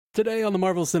Today on the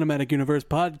Marvel Cinematic Universe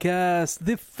podcast,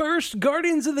 the first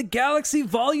Guardians of the Galaxy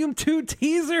Volume 2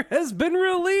 teaser has been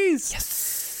released.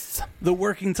 Yes. The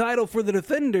working title for the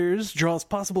Defenders draws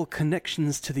possible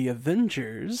connections to the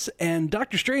Avengers, and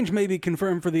Doctor Strange may be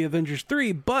confirmed for the Avengers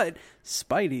 3, but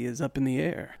Spidey is up in the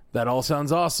air. That all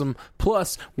sounds awesome.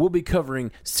 Plus, we'll be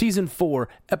covering Season 4,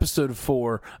 Episode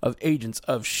 4 of Agents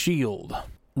of S.H.I.E.L.D.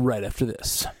 right after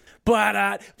this.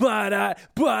 Welcome to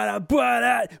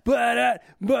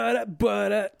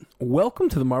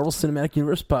the Marvel Cinematic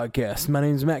Universe podcast. My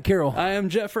name is Matt Carroll. I am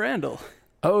Jeff Randall.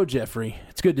 Oh, Jeffrey.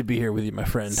 It's good to be here with you, my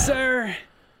friend. Sir,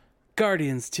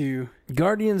 Guardians 2.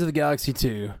 Guardians of the Galaxy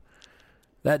 2.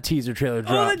 That teaser trailer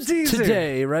dropped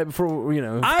today, right before,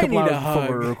 a couple hours before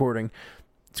we're recording.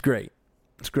 It's great.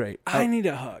 It's great. I need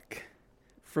a hug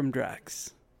from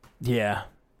Drax. Yeah.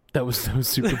 That was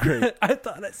super great. I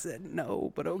thought I said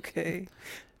no, but okay.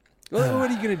 Well, what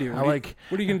are you going to do? What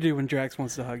are you going to do when Drax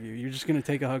wants to hug you? You're just going to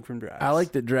take a hug from Drax. I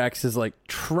like that Drax is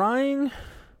trying.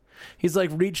 He's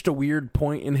reached a weird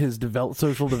point in his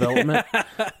social development.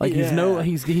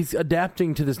 He's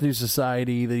adapting to this new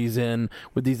society that he's in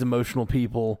with these emotional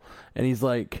people, and he's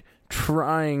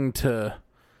trying to.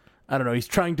 I don't know. He's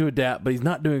trying to adapt, but he's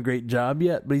not doing a great job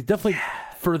yet. But he's definitely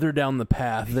further down the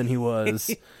path than he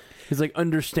was. He's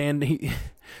understanding.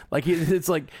 I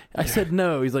said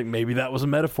no. He's maybe that was a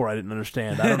metaphor I didn't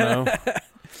understand. I don't know.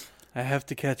 I have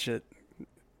to catch it.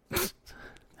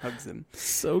 Hugs him.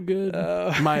 So good.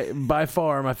 By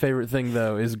far my favorite thing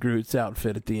though is Groot's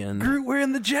outfit at the end. Groot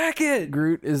wearing the jacket.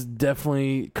 Groot is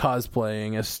definitely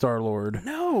cosplaying as Star-Lord.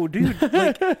 No, dude.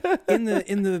 In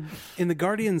the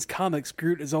Guardians comics,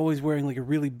 Groot is always wearing a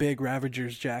really big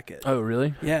Ravager's jacket. Oh,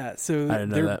 really? Yeah. So I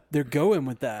didn't know that. They're going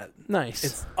with that. Nice.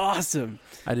 It's awesome.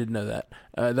 I didn't know that.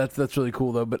 That's really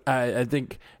cool though. But I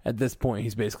think at this point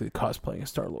he's basically cosplaying as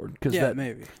Star-Lord.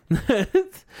 Maybe.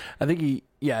 I think he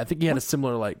had a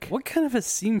similar What kind of a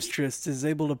seamstress is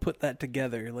able to put that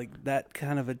together? That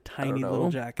kind of a tiny little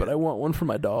jacket. But I want one for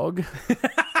my dog.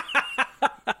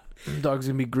 Dog's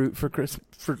gonna be Groot for Christmas.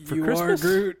 For you Christmas? are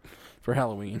Groot For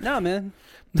Halloween. Nah, man.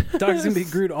 Dog's gonna be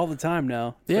Groot all the time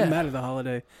now. Yeah. Doesn't matter the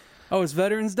holiday. Oh, it's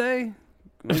Veterans Day?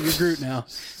 Well, you're Groot now.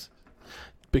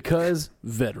 Because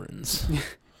veterans.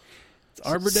 It's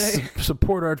Arbor Day.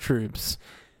 Support our troops.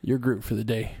 You're Groot for the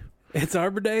day. It's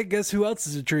Arbor Day. Guess who else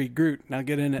is a tree? Groot. Now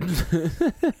get in it.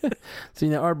 See,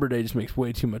 now Arbor Day just makes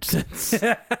way too much sense.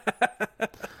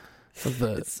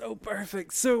 It's so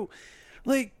perfect. So,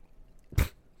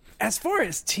 as far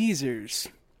as teasers,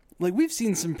 we've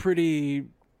seen some pretty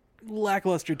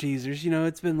lackluster teasers.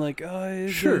 It's been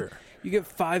sure. You get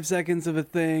 5 seconds of a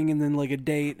thing, and then a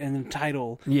date, and then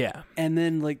title. Yeah, and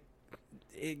then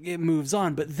it moves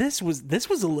on. But this was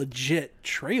a legit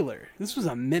trailer. This was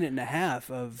a minute and a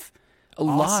half of a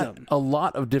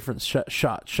lot of different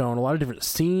shots shown, a lot of different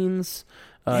scenes,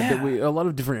 a lot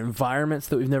of different environments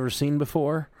that we've never seen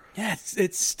before. Yeah,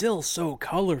 it's still so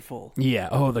colorful. Yeah.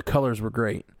 Oh, the colors were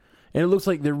great. And it looks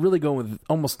like they're really going with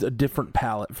almost a different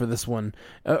palette for this one.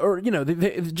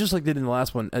 They, just like they did in the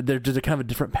last one, they're just a kind of a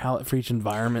different palette for each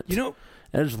environment. And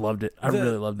I just loved it. I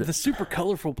really loved it. The super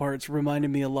colorful parts reminded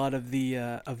me a lot of the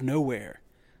of Nowhere.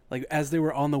 As they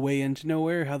were on the way into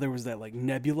Nowhere, how there was that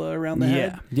nebula around the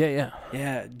head.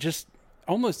 Yeah, just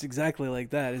almost exactly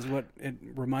like that is what it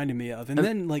reminded me of. And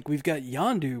then we've got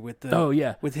Yondu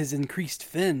with his increased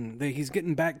fin. He's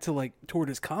getting back to toward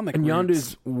his comic. And roots.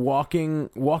 Yondu's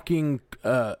walking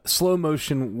slow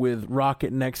motion with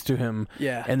Rocket next to him.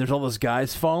 Yeah. And there's all those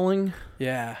guys falling.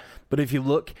 Yeah. But if you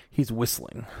look, he's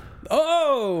whistling.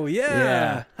 Oh,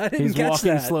 yeah. I didn't He's catch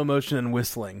walking that. slow motion and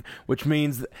whistling, which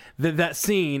means that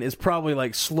scene is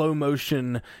probably slow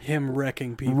motion. Him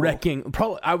wrecking people.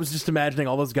 Probably, I was just imagining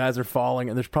all those guys are falling,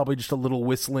 and there's probably just a little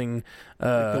whistling.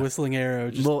 The whistling arrow.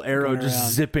 Little arrow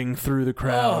just zipping through the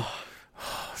crowd.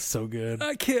 Oh, so good.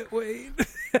 I can't wait.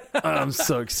 I'm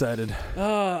so excited.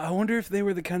 I wonder if they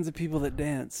were the kinds of people that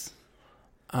dance.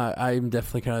 I'm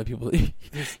definitely kind of the people that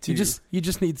you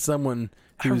just need someone.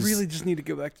 I really just need to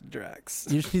go back to Drax.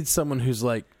 You just need someone who's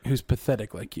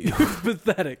pathetic like you.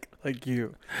 Pathetic like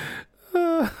you.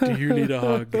 Do you need a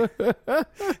hug?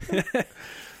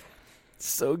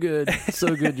 So good,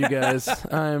 you guys.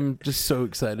 I'm just so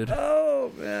excited.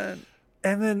 Oh man!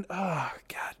 And then, oh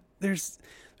god, there's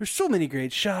so many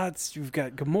great shots. You've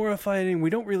got Gamora fighting. We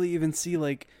don't really even see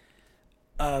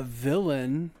a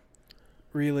villain.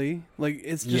 Really,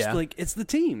 it's just it's the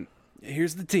team.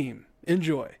 Here's the team.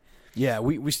 Enjoy. Yeah,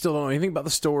 we still don't know anything about the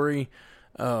story.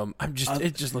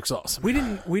 It just looks awesome. We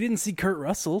didn't see Kurt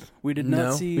Russell. We did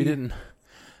not see. We didn't.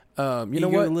 You know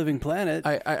what? Living Planet.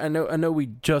 I know we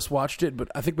just watched it, but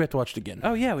I think we have to watch it again.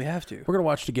 Oh yeah, we have to. We're gonna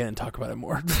watch it again and talk about it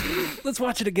more. Let's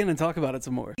watch it again and talk about it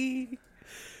some more.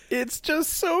 It's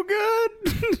just so good.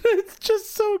 It's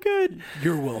just so good.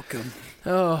 You're welcome.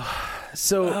 I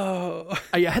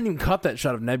hadn't even caught that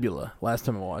shot of Nebula last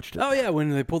time I watched it. Oh yeah, when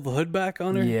they pulled the hood back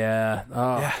on her. Yeah.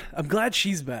 Yeah. I'm glad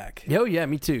she's back. Oh yeah,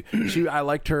 me too. I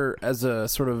liked her as a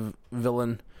sort of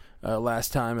villain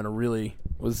last time, and I really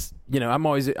was. I'm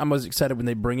always excited when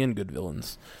they bring in good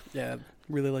villains. Yeah,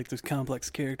 really like those complex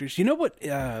characters. You know what?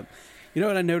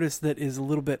 What I noticed that is a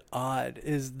little bit odd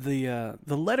is the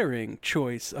lettering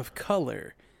choice of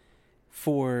color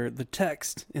for the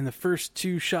text in the first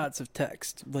two shots of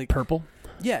text, like purple.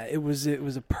 Yeah, it was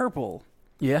a purple.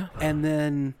 Yeah, and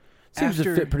then seems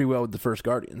to fit pretty well with the first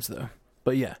Guardians, though.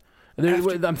 But yeah.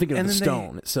 I'm thinking of the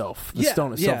stone itself. The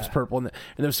stone itself is purple, and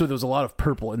there was a lot of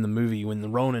purple in the movie when the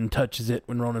Ronin touches it,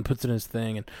 when Ronin puts it in his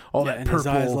thing, and all that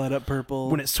purple. And his eyes light up purple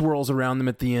when it swirls around them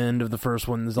at the end of the first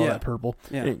one. There's all that purple.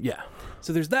 Yeah.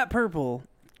 So there's that purple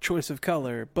choice of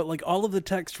color, but like all of the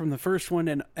text from the first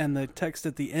one and the text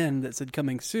at the end that said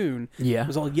 "coming soon"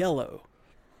 was all yellow.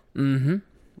 Mm-hmm.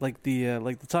 Like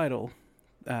the title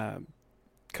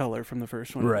color from the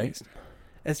first one, right?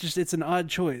 At least. It's an odd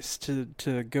choice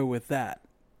to go with that.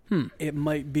 It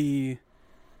might be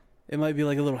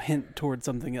like a little hint towards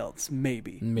something else.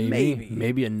 Maybe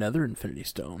another Infinity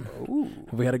Stone. Ooh.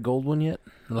 Have we had a gold one yet?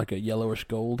 Like a yellowish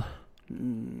gold?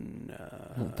 No.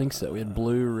 I don't think so. We had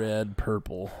blue, red,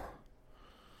 purple.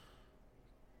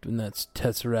 And that's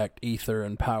Tesseract, Ether,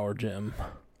 and Power Gem.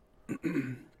 At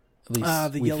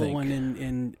least the yellow one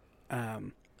in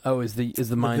is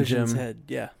the Mind Gem head,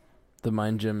 yeah. The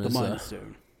Mind Gem is the Mind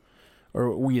Stone.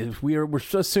 Or we're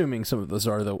assuming some of those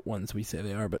are the ones we say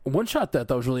they are. But one shot that I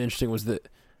thought was really interesting was that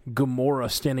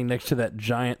Gamora standing next to that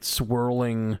giant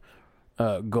swirling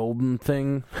golden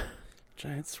thing.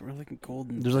 Giant swirling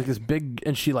golden. There's like this big,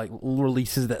 and she like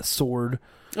releases that sword.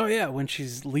 Oh yeah, when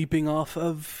she's leaping off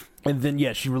of. And then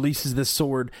she releases this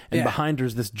sword, and behind her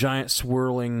is this giant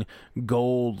swirling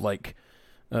gold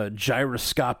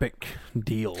gyroscopic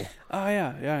deal. Oh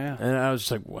yeah. And I was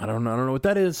just like, I don't know what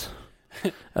that is.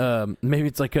 Maybe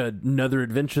it's like another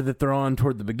adventure that they're on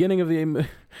toward the beginning of the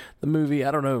movie.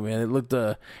 I don't know, man.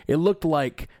 It looked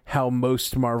like how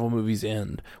most Marvel movies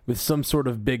end, with some sort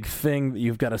of big thing that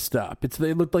you've got to stop.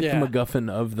 They looked like the MacGuffin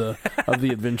of the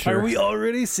adventure. Are we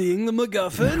already seeing the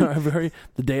MacGuffin?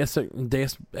 The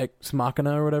Deus Ex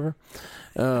Machina or whatever.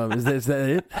 Is that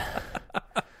it?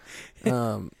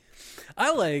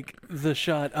 I like the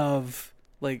shot of.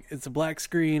 Like, it's a black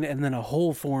screen, and then a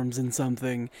hole forms in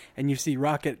something, and you see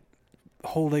Rocket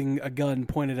holding a gun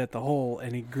pointed at the hole,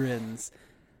 and he grins.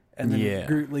 And then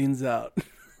Groot leans out.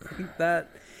 I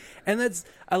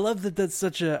love that that's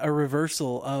such a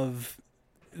reversal of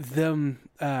them,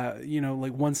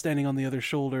 like one standing on the other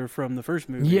shoulder from the first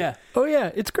movie. Yeah. Oh,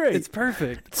 yeah. It's great. It's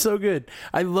perfect. It's so good.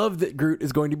 I love that Groot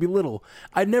is going to be little.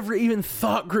 I never even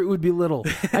thought Groot would be little.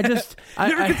 I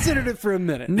considered it for a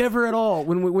minute. Never at all.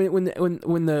 When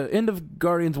the end of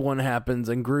Guardians 1 happens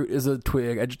and Groot is a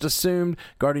twig, I just assumed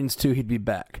Guardians 2 he'd be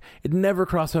back. It never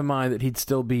crossed my mind that he'd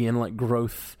still be in like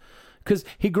growth. Because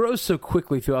he grows so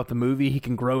quickly throughout the movie, he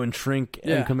can grow and shrink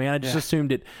and come in. I just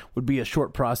assumed it would be a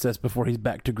short process before he's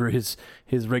back to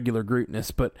his regular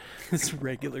Grootness. But his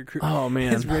regular Groot. Oh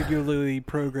man, his regularly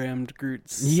programmed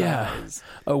Groot size.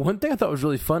 One thing I thought was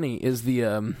really funny is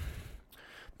the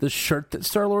shirt that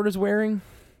Star-Lord is wearing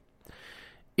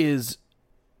is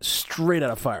straight out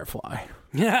of Firefly.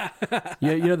 Yeah,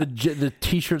 the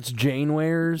t-shirts Jane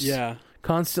wears. Yeah,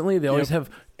 constantly they always have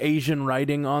Asian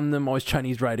writing on them, always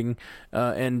Chinese writing,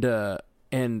 and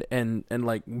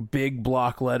like big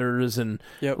block letters and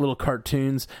little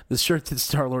cartoons. The shirt that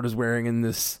Star-Lord is wearing in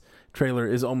this trailer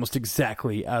is almost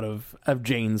exactly out of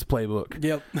Jane's playbook.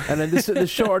 Yep. And then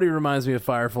this show already reminds me of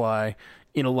Firefly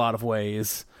in a lot of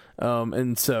ways.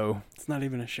 And so it's not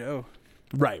even a show.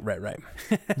 Right.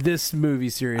 This movie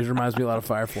series reminds me a lot of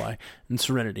Firefly and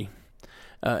Serenity.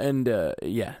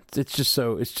 It's just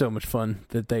so much fun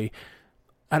that they.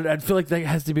 I feel like that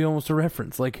has to be almost a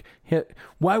reference. Like,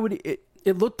 why would it?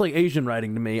 It looked like Asian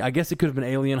writing to me. I guess it could have been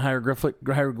alien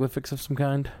hieroglyphics of some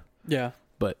kind. Yeah,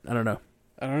 but I don't know.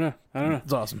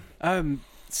 It's awesome. I'm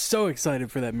so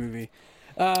excited for that movie.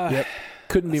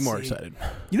 Couldn't be more excited.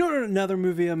 You know what another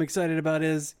movie I'm excited about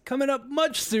is coming up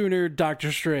much sooner?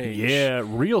 Doctor Strange. Yeah,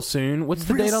 real soon. What's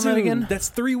the date on that again? That's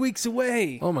 3 weeks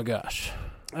away. Oh my gosh.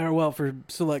 Well, for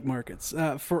select markets.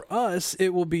 For us,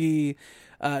 it will be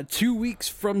 2 weeks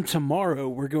from tomorrow.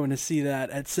 We're going to see that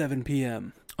at 7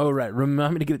 p.m. Oh, right.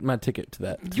 Remind me to get my ticket to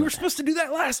that. You were supposed to do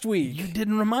that last week. You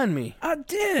didn't remind me. I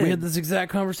did. We had this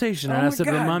exact conversation, and I said,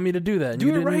 remind me to do that.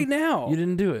 Do it right now. You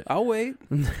didn't do it. I'll wait.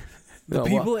 The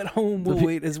people at home will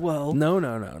wait as well. No.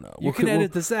 You can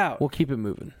edit this out. We'll keep it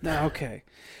moving. Okay.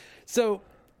 So,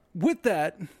 with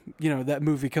that, that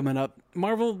movie coming up,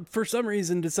 Marvel, for some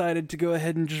reason, decided to go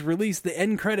ahead and just release the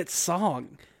end credits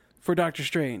song for Doctor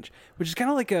Strange, which is kind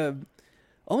of like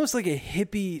almost like a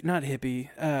not hippie,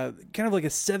 kind of like a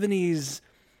 70s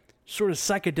sort of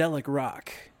psychedelic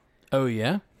rock. Oh,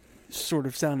 yeah? Sort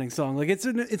of sounding song. Like, it's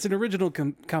an original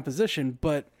composition,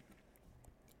 but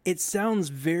it sounds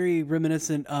very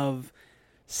reminiscent of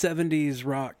 70s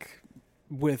rock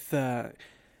with kind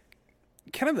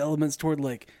of elements toward,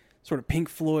 like, sort of Pink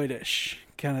Floyd-ish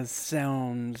kind of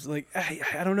sounds. Like,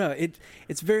 I don't know.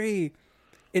 It's very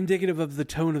indicative of the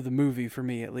tone of the movie for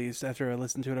me, at least. After I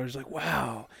listened to it, I was like,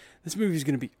 wow, this movie's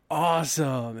going to be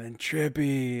awesome and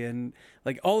trippy. And,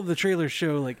 like, all of the trailers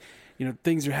show, like,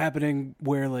 things are happening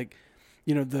where, like,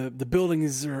 the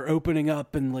buildings are opening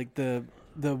up and, like, the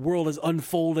world is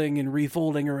unfolding and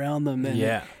refolding around them. And,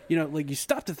 like, you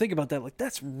stop to think about that. Like,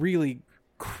 that's really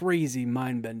crazy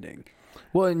mind-bending.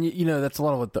 Well, and, that's a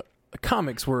lot of what the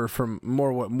comics were from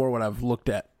more what I've looked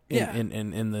at in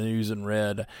the news and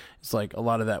read. It's like a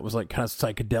lot of that was like kind of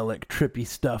psychedelic, trippy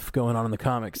stuff going on in the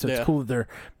comics. So it's cool that they're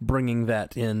bringing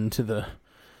that into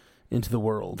the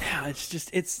world. Yeah, it's just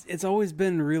it's always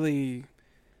been really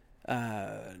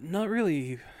not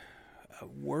really a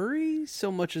worry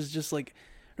so much as just like,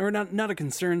 or not a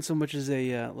concern so much as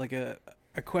a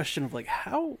question of like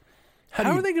how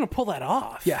are they going to pull that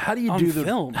off? Yeah, how do you do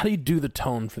film? How do you do the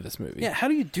tone for this movie? Yeah, how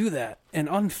do you do that and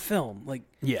on film? Like,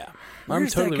 yeah, I'm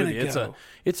totally with you.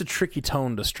 It's a tricky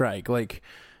tone to strike. Like,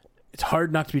 it's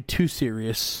hard not to be too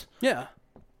serious. Yeah,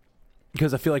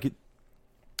 because I feel like it,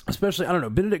 especially I don't know,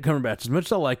 Benedict Cumberbatch. As much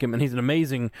as I like him, and he's an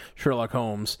amazing Sherlock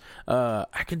Holmes, I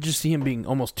could just see him being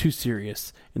almost too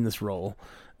serious in this role.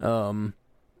 But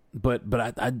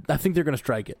I think they're going to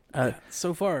strike it.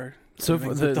 So far. So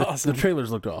the trailers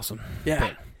looked awesome.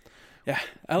 Yeah.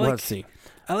 Let's see.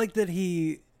 I like that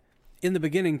he, in the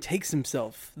beginning, takes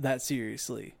himself that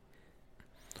seriously,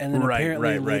 and then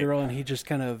apparently later on he just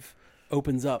kind of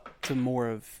opens up to more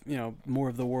of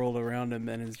the world around him,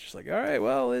 and is just like, all right,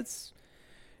 well, it's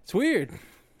weird,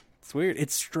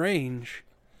 it's strange.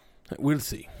 We'll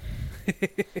see.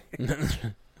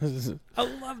 I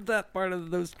love that part of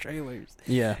those trailers.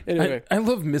 Yeah. Anyway, I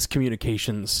love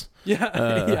miscommunications.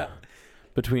 Yeah.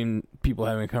 Between people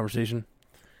having a conversation.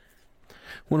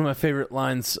 One of my favorite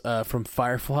lines from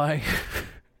Firefly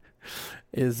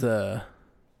is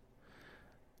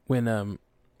when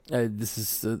this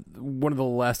is one of the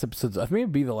last episodes. I think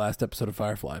it'd be the last episode of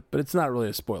Firefly, but it's not really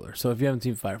a spoiler. So if you haven't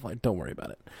seen Firefly, don't worry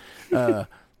about it.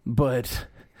 But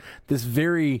this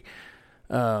very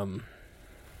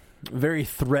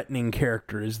threatening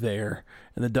character is there,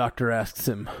 and the doctor asks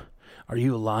him, "Are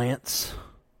you Alliance?"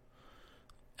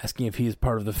 Asking if he is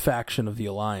part of the faction of the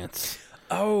Alliance.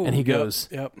 Oh, and he goes,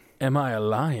 "Yep. Am I a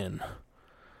lion?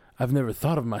 I've never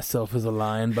thought of myself as a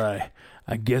lion, but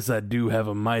I guess I do have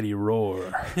a mighty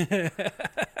roar."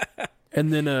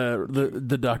 And then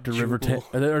the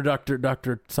Dr.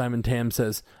 Dr. Simon Tam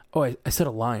says, "Oh, I said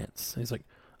Alliance." And he's like,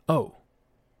 "Oh."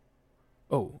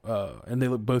 And they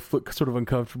both look sort of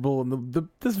uncomfortable, and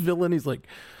this villain, he's like,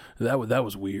 that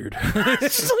was weird.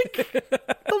 It's just like,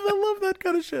 I love that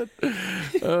kind of shit.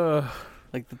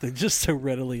 Like that they just so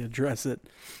readily address it.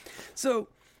 So,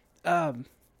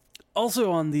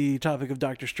 also on the topic of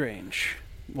Doctor Strange,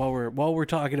 while we're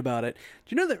talking about it,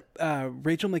 do you know that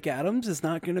Rachel McAdams is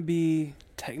not going to be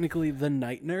technically the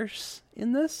night nurse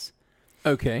in this?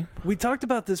 Okay, we talked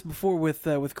about this before with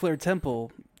Claire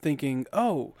Temple, thinking,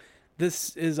 oh,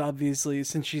 this is obviously,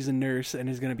 since she's a nurse and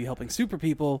is going to be helping super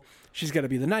people, she's got to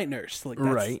be the night nurse. Like,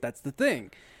 that's the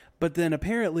thing. But then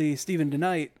apparently Stephen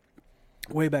DeKnight,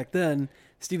 way back then,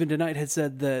 Stephen DeKnight had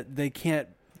said that they can't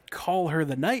call her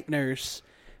the night nurse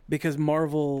because the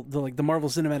Marvel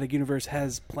Cinematic Universe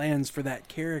has plans for that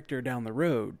character down the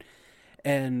road.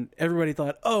 And everybody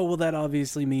thought, oh, well, that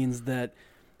obviously means that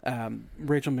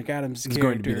Rachel McAdams'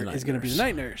 character is going to be the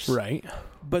night nurse. Right.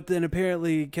 But then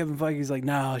apparently Kevin Feige's like,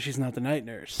 no, she's not the night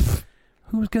nurse.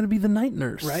 Who's going to be the night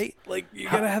nurse? Right? Like, you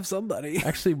got to have somebody.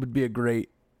 Actually, would be a great...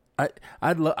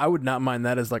 I would not mind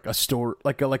that as like a story,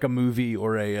 like a movie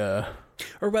or a...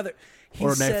 or rather... a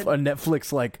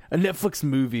Netflix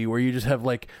movie where you just have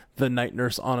like the night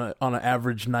nurse on an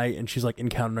average night, and she's like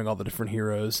encountering all the different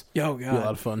heroes. Oh, God. It'd be a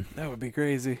lot of fun. That would be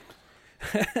crazy.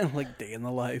 Like Day in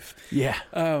the Life. Yeah.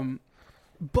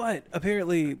 But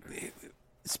apparently,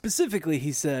 specifically,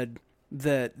 he said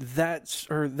that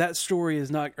story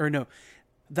is not, or no,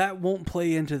 that won't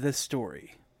play into this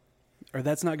story, or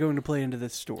that's not going to play into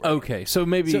this story. Okay, so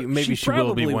maybe she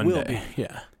will be one day.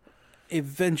 Yeah,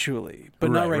 eventually,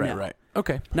 but not right now. Right.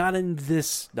 Okay, not in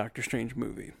this Doctor Strange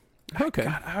movie. Okay,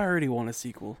 God, I already want a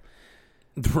sequel.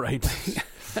 Right.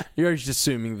 You're just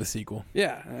assuming the sequel.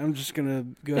 Yeah, I'm just gonna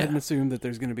go ahead and assume that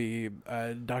there's gonna be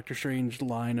a Doctor Strange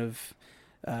line of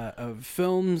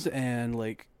films and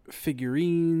like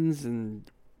figurines and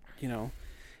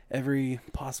every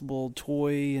possible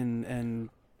toy and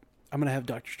I'm gonna have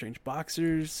Doctor Strange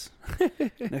boxers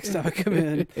next time I come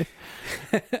in.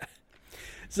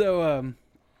 So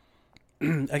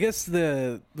I guess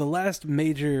the last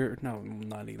major, no,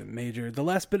 not even major, the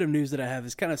last bit of news that I have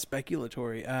is kind of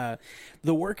speculatory.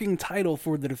 The working title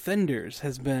for The Defenders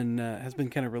has been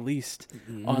kind of released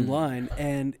online,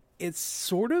 and it's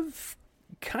sort of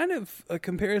kind of a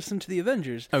comparison to the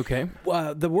Avengers. Okay.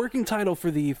 The working title for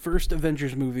the first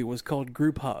Avengers movie was called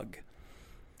Group Hug,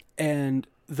 and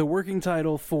the working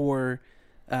title for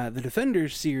the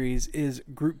Defenders series is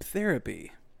Group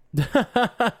Therapy.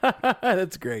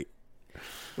 That's great.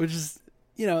 Which is,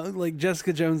 like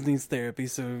Jessica Jones needs therapy,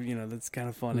 so, that's kind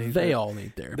of funny. They all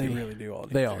need therapy. They really do all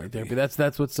need therapy. They all need therapy.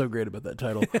 That's what's so great about that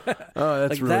title. Oh,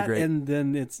 that's like really that, great. And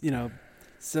then it's,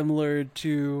 similar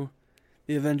to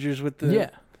the Avengers with the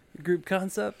group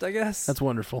concept, I guess. That's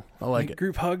wonderful. I like it.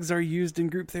 Group hugs are used in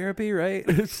group therapy, right?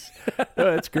 Oh,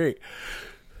 that's great.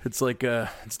 It's like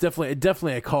it's definitely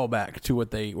a callback to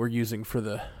what they were using for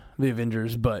the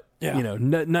Avengers, but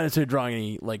not necessarily drawing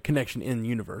any like connection in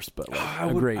universe, but like, I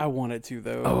want it to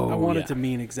though. I want it to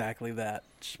mean exactly that.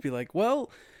 Just be like, well,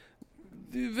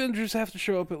 the Avengers have to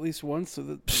show up at least once, so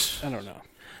that I don't know.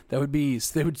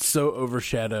 They would so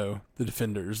overshadow the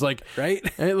Defenders, like right?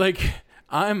 Like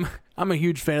I'm a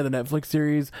huge fan of the Netflix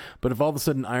series, but if all of a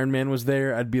sudden Iron Man was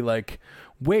there, I'd be like,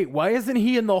 wait, why isn't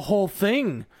he in the whole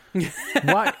thing?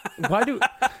 Why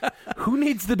who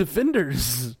needs the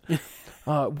Defenders?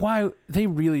 Why they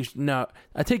really no?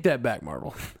 I take that back,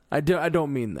 Marvel. I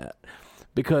don't mean that,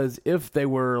 because if they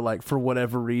were like for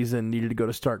whatever reason needed to go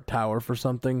to Stark Tower for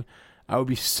something, I would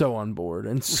be so on board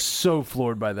and so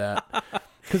floored by that,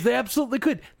 because they absolutely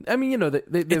could. I mean,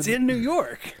 it's in New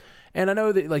York, and I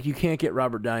know that like you can't get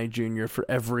Robert Downey Jr. for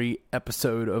every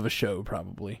episode of a show,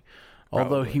 probably.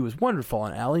 Although he was wonderful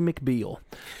on Ally McBeal,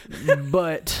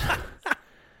 but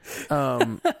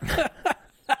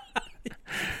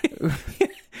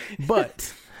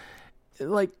but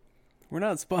like we're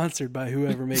not sponsored by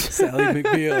whoever makes Ally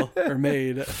McBeal or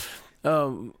made.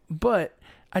 But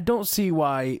I don't see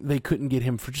why they couldn't get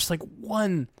him for just like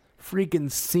one freaking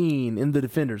scene in The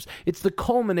Defenders. It's the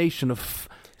culmination of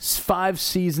 5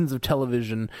 seasons of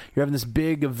television. You're having this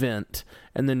big event,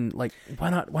 and then like why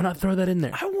not throw that in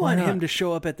there? I want him to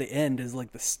show up at the end as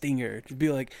like the stinger, to be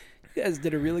like, you guys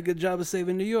did a really good job of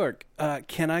saving New York.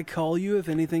 Can I call you if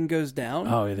anything goes down?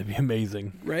 Oh, yeah, that'd be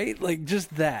amazing. Right? Like,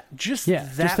 just that. Just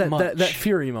that much. That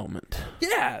Fury moment.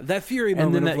 Yeah, that Fury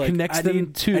moment. And then that connects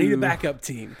them to... I need a backup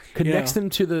team. Connects them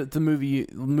to the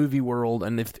movie world,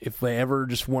 and if they ever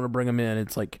just want to bring them in,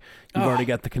 it's like, you've already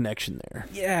got the connection there.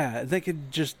 Yeah, they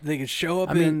could show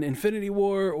up in Infinity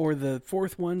War or the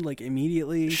 4th one, like,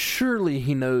 immediately. Surely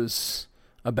he knows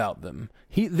about them.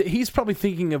 He's probably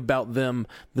thinking about them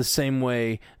the same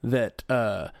way that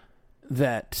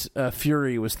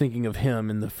Fury was thinking of him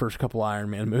in the first couple Iron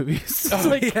Man movies.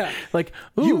 Like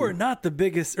ooh. You are not the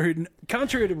biggest, or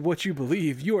contrary to what you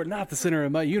believe, you are not the center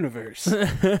of my universe.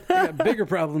 I got bigger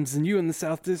problems than you in the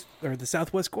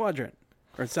Southwest Quadrant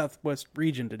or Southwest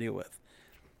region to deal with.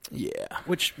 Yeah,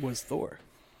 which was Thor.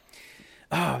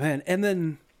 Oh man, and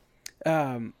then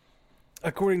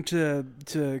according to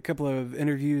a couple of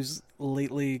interviews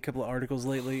lately, a couple of articles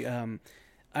lately,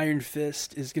 Iron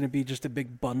Fist is going to be just a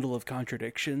big bundle of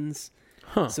contradictions.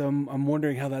 Huh. So I'm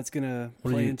wondering how that's going to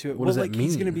play into it. What does that mean?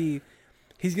 He's going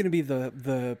to be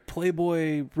the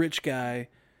playboy rich guy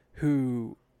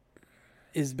who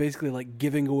is basically like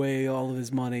giving away all of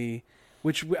his money,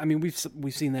 which I mean we've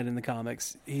seen that in the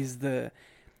comics. He's a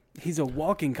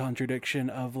walking contradiction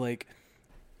of like,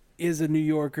 is a New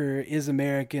Yorker, is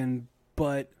American,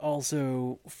 but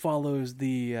also follows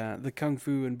the Kung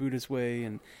Fu and Buddhist way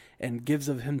and gives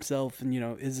of himself and,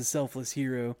 is a selfless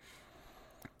hero.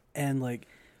 And, like,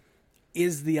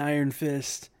 is the Iron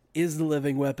Fist, is the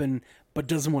living weapon, but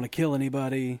doesn't want to kill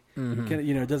anybody.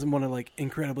 Mm-hmm. Doesn't want to, like,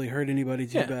 incredibly hurt anybody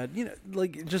too bad.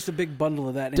 Like, just a big bundle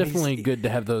of that. And definitely good to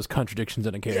have those contradictions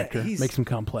in a character. Makes him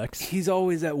complex. He's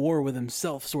always at war with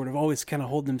himself, sort of, always kind of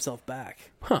holding himself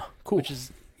back. Huh, cool. Which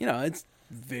is, it's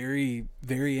very,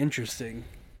 very interesting.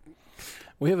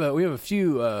 We have a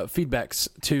few feedbacks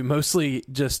to mostly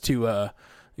just to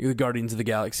the Guardians of the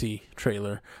Galaxy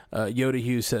trailer. Yoda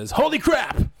Hughes says, "Holy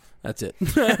crap!" That's it.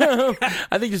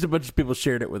 I think just a bunch of people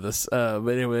shared it with us. But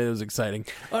anyway, it was exciting.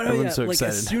 Oh, no, Everyone's so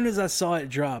excited. As soon as I saw it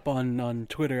drop on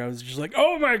Twitter, I was just like,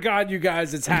 "Oh my god, you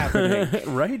guys, it's happening!"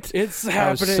 Right? It's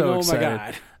happening. So excited.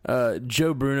 My god.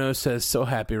 Joe Bruno says, "So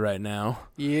happy right now."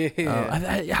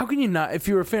 Yeah. How can you not? If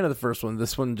you were a fan of the first one,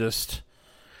 this one just.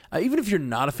 Even if you're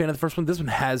not a fan of the first one, this one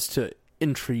has to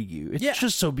intrigue you. It's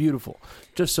just so beautiful.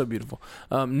 Just so beautiful.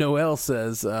 Noel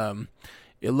says,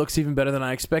 "It looks even better than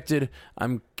I expected.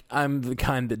 I'm the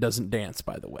kind that doesn't dance,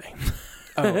 by the way."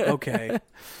 Oh, okay.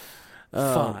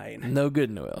 Fine. No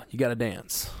good, Noel. You got to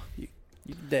dance. You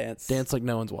can dance. Dance like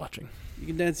no one's watching. You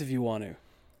can dance if you want to.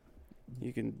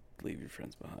 You can leave your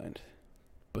friends behind.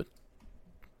 But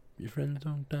your friends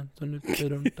don't dance, and if they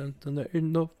don't dance, then there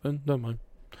ain't no friend of mine.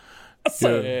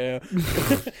 Yeah.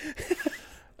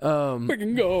 We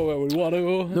can go where we want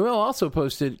to. Noel also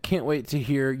posted, "Can't wait to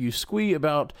hear you squee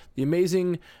about the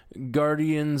amazing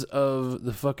Guardians of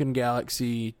the fucking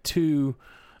Galaxy 2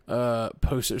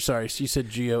 poster." Sorry, she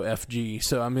said GOFG,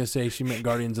 so I'm going to say she meant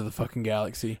Guardians of the fucking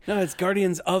Galaxy. No, it's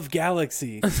Guardians of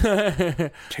Galaxy 2.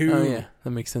 Oh, yeah, that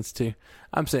makes sense too.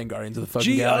 I'm saying Guardians of the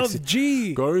fucking Galaxy.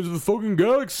 G. Guardians of the fucking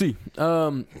Galaxy.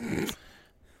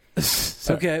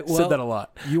 Sorry, okay, well, said that a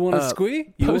lot. You want to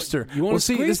squee? Poster. You want to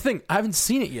see squee? This thing? I haven't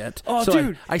seen it yet. Oh, so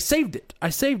dude! I saved it. I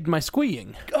saved my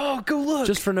squeeing. Oh, go look!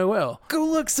 Just for Noel. Go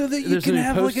look so that you can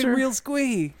have like a real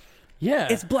squee. Yeah,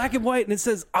 it's black and white and it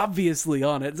says "obviously"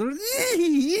 on it.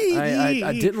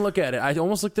 I didn't look at it. I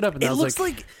almost looked it up, and I was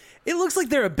like, it looks like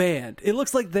they're a band. It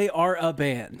looks like they are a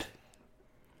band.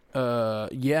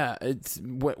 Yeah. It's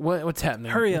what's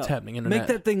happening? Hurry up! What's happening? Internet? Make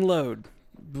that thing load.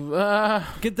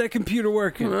 Get that computer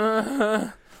working.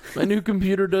 My new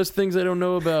computer does things I don't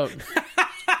know about.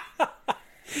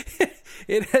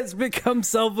 It has become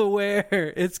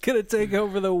self-aware. It's gonna take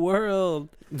over the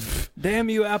world. Damn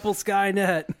you, Apple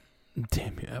Skynet.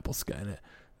 Damn you, Apple Skynet.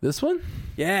 This one?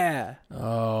 Yeah.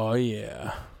 Oh,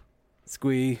 yeah.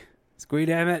 Squee,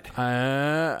 damn it. Oh,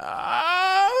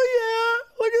 yeah.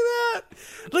 Look at that.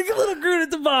 Look at little Groot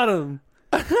at the bottom.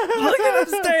 Look at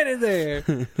him standing there.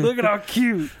 Look at how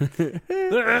cute.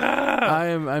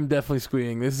 I'm definitely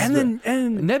squeeing. This is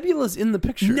and Nebula's in the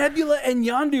picture. Nebula and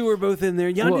Yondu are both in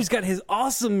there. Yondu's got his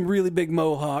awesome, really big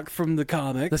mohawk from the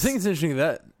comics. The thing that's interesting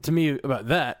to me about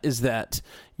that is that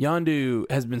Yondu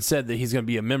has been said that he's going to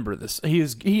be a member of this. He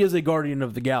is a guardian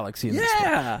of the galaxy in this one,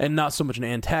 and not so much an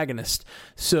antagonist.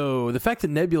 So the fact that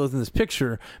Nebula's in this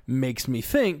picture makes me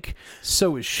think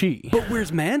so is she. But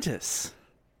where's Mantis?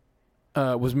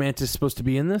 Was Mantis supposed to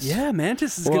be in this? Yeah,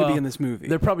 Mantis is going to be in this movie.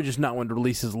 They're probably just not wanting to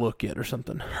release his look yet or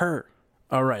something. Her.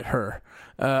 All right, her.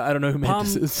 I don't know who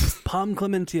Mantis is. Pom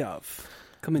Clementiev.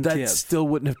 That still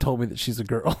wouldn't have told me that she's a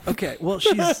girl. Okay, well,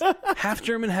 she's half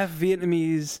German, half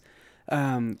Vietnamese.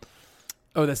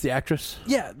 Oh, that's the actress?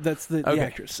 Yeah, that's the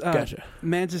actress. Gotcha.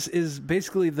 Mantis is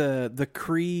basically the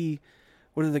Kree,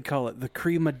 what do they call it? The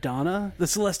Kree Madonna? The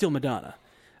Celestial Madonna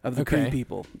of the Kree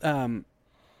people.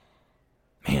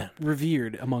 Man,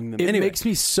 revered among them. It makes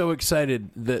me so excited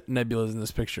that Nebula's in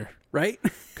this picture, right?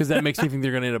 Because that makes me think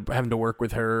they're going to end up having to work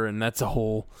with her, and that's a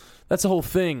whole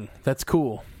thing. That's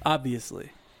cool. Obviously.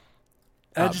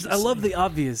 I love the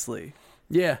obviously.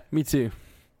 Yeah, me too.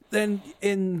 Then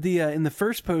in the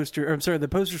first poster, or I'm sorry, the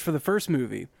posters for the first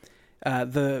movie,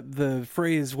 the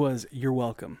phrase was "You're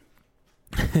welcome."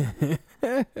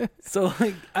 So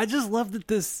like, I just love that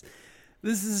this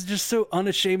is just so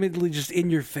unashamedly just in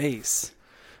your face.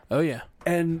 Oh yeah,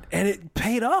 and it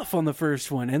paid off on the first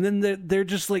one, and then they're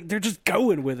just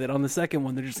going with it on the second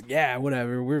one. They're just yeah,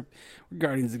 whatever. We're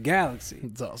Guardians of the Galaxy.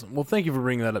 It's awesome. Well, thank you for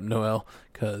bringing that up, Noel.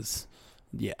 Because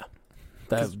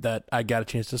that I got a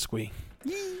chance to squee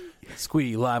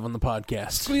live on the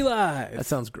podcast. Squee live. That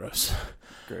sounds gross.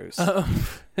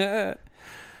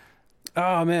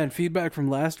 Oh man, feedback from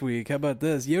last week. How about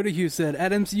this? Yoda Hughes said,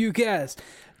 at MCU Cast,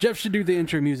 Jeff should do the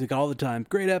intro music all the time.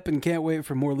 Great up and can't wait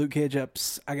for more Luke Cage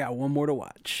ups. I got one more to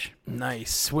watch.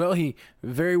 Nice. Well, he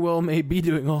very well may be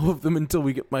doing all of them until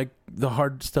we get the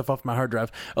hard stuff off my hard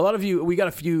drive. A lot of you, we got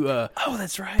a few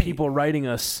that's right. people writing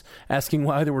us asking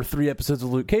why there were 3 episodes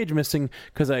of Luke Cage missing,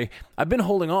 because I've been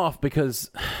holding off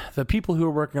because the people who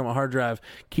are working on my hard drive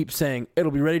keep saying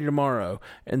it'll be ready tomorrow,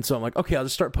 and so I'm like, okay, I'll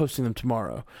just start posting them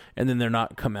tomorrow, and then they're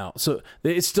not come out. So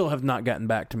they still have not gotten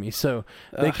back to me. So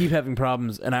they keep having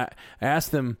problems, and I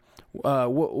asked them,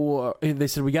 they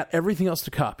said we got everything else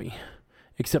to copy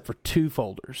except for 2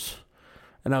 folders,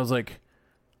 and I was like,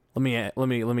 let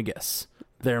me guess.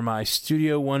 They're my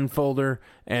Studio One folder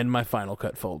and my Final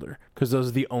Cut folder, because those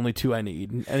are the only two I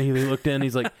need. And he looked in,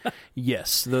 he's like,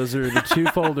 yes, those are the two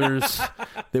folders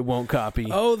that won't copy.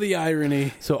 Oh, the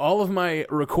irony. So all of my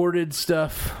recorded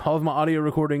stuff, all of my audio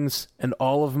recordings, and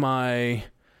all of my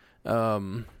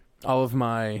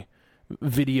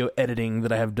video editing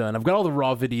that I have done. I've got all the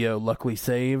raw video luckily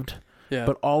saved,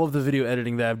 but all of the video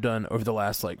editing that I've done over the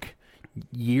last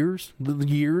years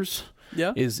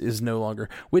is no longer,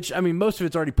 which, I mean, most of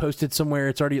it's already posted somewhere.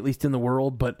 It's already at least in the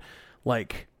world, but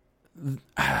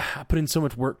I put in so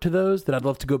much work to those that I'd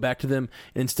love to go back to them.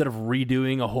 And instead of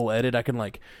redoing a whole edit, I can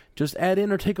just add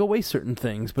in or take away certain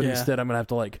things. But instead I'm going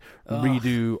to have to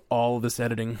redo all of this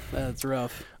editing. That's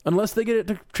rough. Unless they get it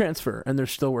to transfer, and they're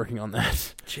still working on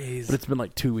that. Jeez. But it's been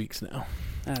 2 weeks now.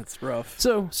 That's rough.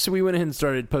 So we went ahead and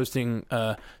started posting,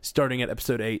 starting at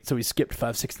episode 8. So we skipped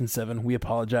 5, 6, and 7. We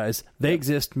apologize. They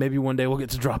exist. Maybe one day we'll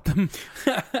get to drop them.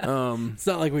 It's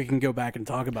not like we can go back and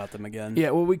talk about them again.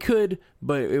 Yeah, well, we could,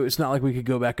 but it's not like we could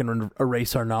go back and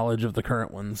erase our knowledge of the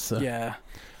current ones. So. Yeah,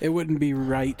 it wouldn't be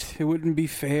right. It wouldn't be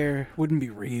fair. It wouldn't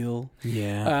be real.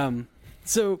 Yeah.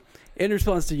 So in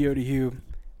response to Yoda Hugh,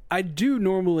 I do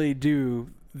normally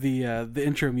do the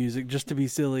intro music just to be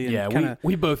silly and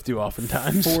we both do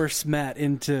oftentimes force Matt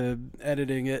into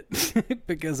editing it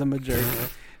because I'm a jerk.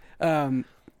 I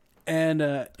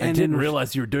didn't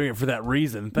realize you were doing it for that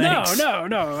reason. Thanks. No.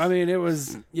 I mean, it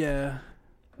was yeah,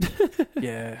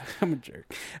 I'm a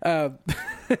jerk. But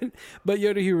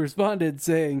Yoda Hugh responded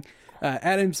saying,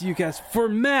 "Adam's UCast for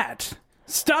Matt.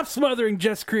 Stop smothering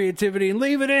Jeff's creativity and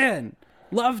leave it in.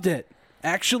 Loved it.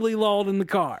 Actually lolled in the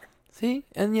car." See,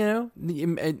 and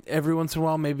every once in a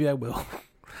while, maybe I will.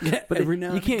 Yeah, but every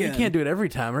now you can't do it every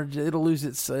time, or it'll lose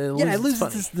its. It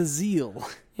loses the zeal.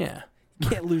 Yeah, you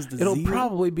can't lose the It'll zeal.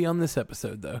 probably be on this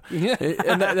episode, though. Yeah,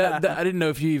 and that, I didn't know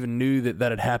if you even knew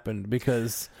that had happened,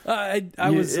 because I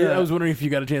was wondering if you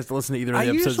got a chance to listen to either of the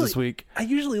episodes this week. I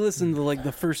usually listen to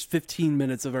the first 15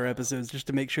 minutes of our episodes just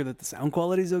to make sure that the sound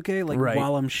quality is okay,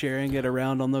 while I'm sharing it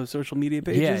around on those social media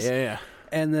pages. Yeah.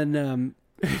 And then.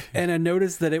 And I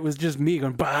noticed that it was just me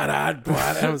going, bah-da,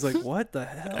 bah-da. I was like, what the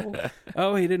hell?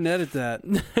 Oh, he didn't edit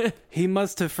that. He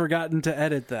must have forgotten to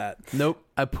edit that. Nope.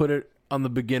 I put it on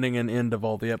the beginning and end of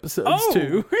all the episodes,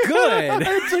 too. Good.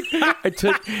 I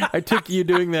took you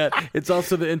doing that. It's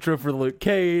also the intro for Luke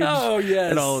Cage. Oh,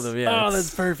 yes. And all of them, yeah. Oh,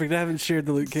 that's perfect. I haven't shared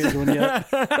the Luke Cage one yet.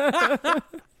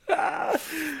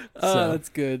 That's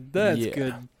good. That's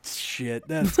good shit.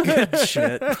 That's good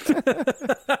shit.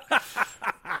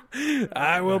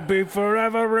 I will be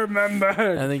forever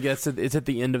remembered. I think it's at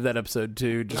the end of that episode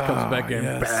too. Just comes back in.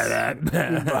 I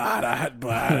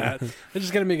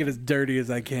just gotta make it as dirty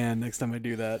as I can next time I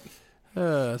do that.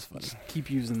 That's funny. Just keep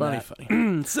using funny.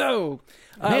 So,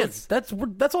 man, that's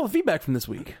all the feedback from this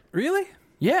week. Really?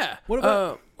 Yeah. What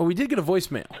about? Well, we did get a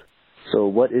voicemail. So,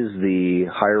 what is the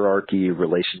hierarchy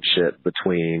relationship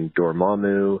between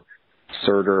Dormammu,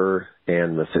 Surtur,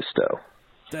 and Mephisto?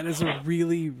 That is a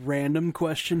really random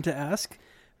question to ask,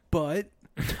 but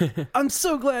I'm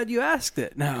so glad you asked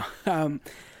it. Now,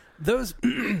 those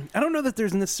I don't know that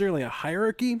there's necessarily a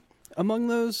hierarchy among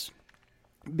those,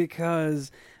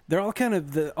 because they're all kind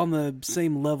of on the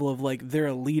same level of they're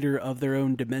a leader of their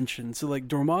own dimension. So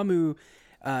Dormammu,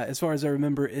 as far as I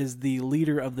remember, is the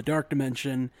leader of the Dark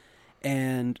Dimension,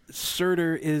 and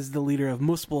Surtur is the leader of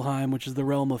Muspelheim, which is the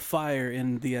realm of fire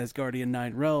in the Asgardian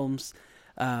 9 realms.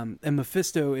 And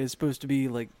Mephisto is supposed to be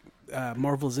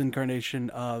Marvel's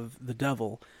incarnation of the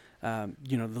devil, the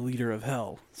leader of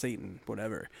hell, Satan,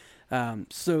 whatever.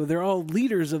 So they're all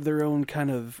leaders of their own kind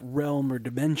of realm or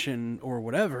dimension or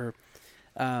whatever.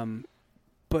 But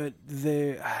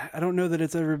I don't know that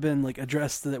it's ever been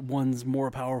addressed that one's more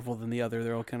powerful than the other.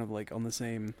 They're all kind of on the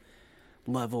same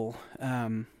level,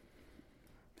 and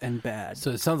bad. So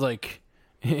it sounds like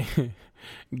so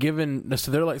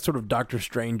they're sort of Doctor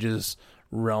Strange's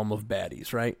realm of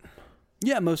baddies, right?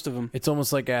 Yeah, most of them. It's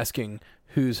almost like asking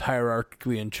who's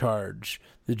hierarchically in charge,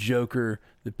 the Joker,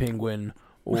 the Penguin,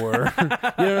 or you know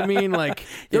what I mean?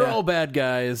 They're all bad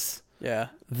guys. Yeah.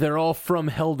 They're all from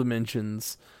hell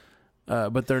dimensions,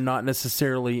 but they're not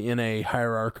necessarily in a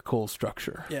hierarchical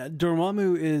structure. Yeah,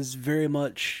 Dormammu is very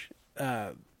much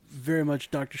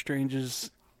Doctor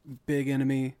Strange's big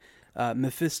enemy.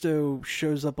 Mephisto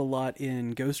shows up a lot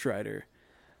in Ghost Rider,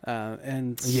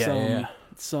 and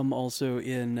some also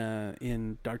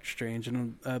in Doctor Strange,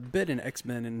 and a bit in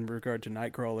X-Men in regard to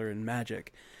Nightcrawler and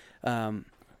magic.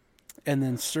 And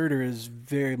then Surtur is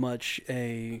very much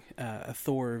a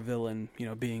Thor villain,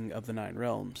 being of the 9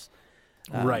 realms.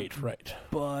 Right.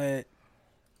 But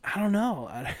I don't know.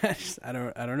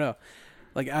 I don't know.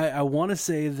 I want to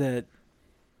say that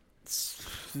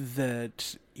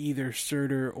either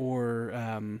Surtur or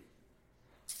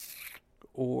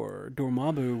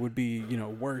Dormammu would be,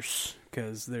 worse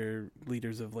because they're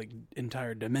leaders of like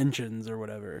entire dimensions or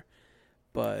whatever.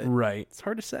 But it's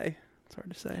hard to say.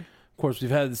 Of course,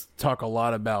 we've had this talk a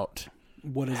lot about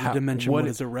what is a dimension, what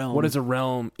is a realm. What is a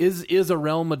realm? Is a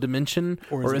realm a dimension,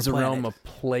 or is a realm a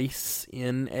place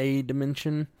in a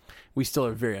dimension? We still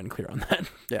are very unclear on that.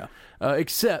 Yeah.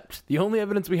 Except the only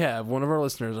evidence we have, one of our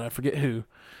listeners, and I forget who,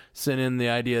 sent in the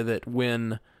idea that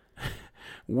when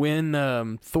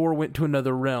Thor went to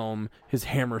another realm, his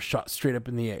hammer shot straight up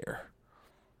in the air,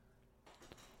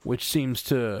 which seems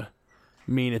to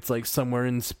mean it's like somewhere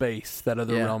in space that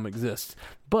other realm exists.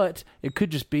 But it could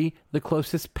just be the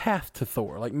closest path to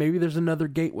Thor. Like maybe there's another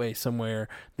gateway somewhere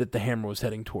that the hammer was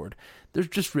heading toward. There's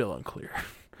just real unclear.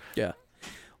 Yeah.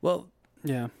 Well,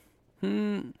 yeah.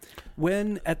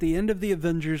 When at the end of the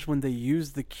Avengers, when they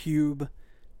use the cube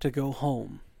to go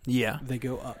home, they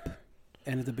go up.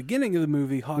 And at the beginning of the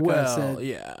movie, Hawkeye said,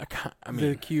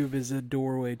 the cube is a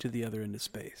doorway to the other end of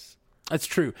space. That's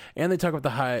true. And they talk about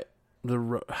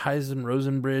the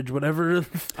Heisen-Rosen Bridge, whatever.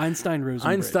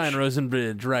 Einstein-Rosen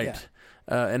Bridge, right.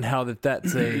 Yeah. And how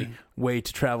that's a way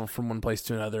to travel from one place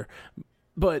to another.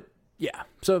 But, yeah.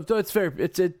 So it's fair.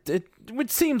 It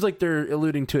seems like they're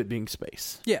alluding to it being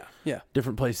space. Yeah, yeah.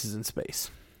 Different places in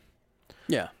space.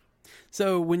 Yeah.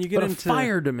 So when you get into a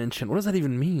fire dimension, what does that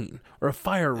even mean? Or a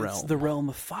fire realm? It's the realm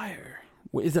of fire.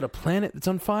 Wait, is it a planet that's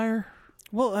on fire?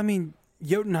 Well, I mean,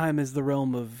 Jotunheim is the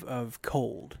realm of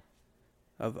cold,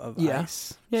 of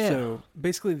ice. Yeah. So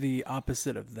basically the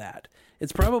opposite of that.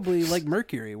 It's probably like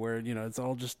Mercury, where it's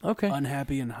all just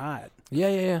unhappy and hot.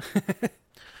 Yeah.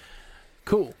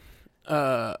 Cool.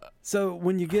 So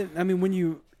when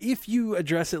you if you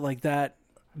address it like that,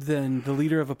 then the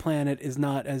leader of a planet is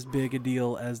not as big a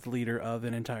deal as the leader of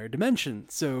an entire dimension.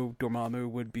 So Dormammu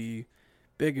would be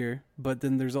bigger, but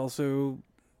then there's also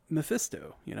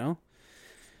Mephisto, I don't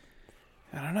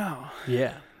know.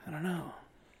 Yeah. I don't know.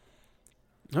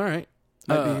 All right.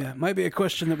 Might be a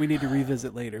question that we need to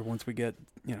revisit later once we get,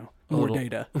 more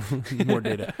data. More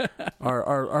data.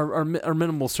 Our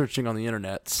minimal searching on the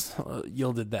internets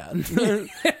yielded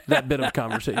that bit of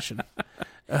conversation.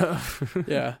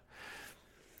 Yeah.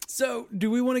 So, do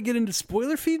we want to get into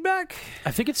spoiler feedback?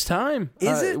 I think it's time.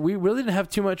 Is it? We really didn't have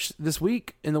too much this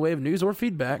week in the way of news or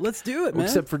feedback. Let's do it, man.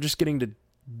 Except for just getting to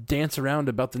dance around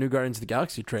about the new Guardians of the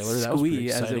Galaxy trailer. That was pretty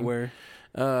exciting. As it were.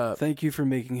 Thank you for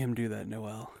making him do that,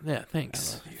 Noel. Yeah,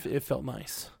 thanks. It felt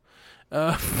nice.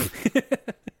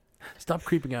 Stop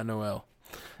creeping out Noel.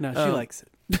 No, she likes it.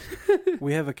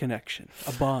 We have a connection,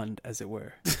 a bond, as it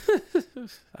were.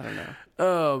 I don't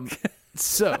know.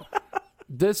 So...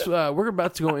 This we're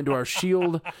about to go into our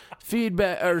Shield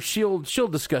feedback, or Shield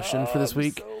discussion for this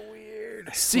week. So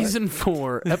weird. Season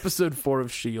 4, Episode 4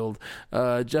 of Shield.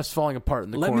 Just falling apart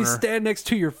in the corner. Let me stand next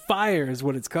to your fire is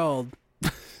what it's called.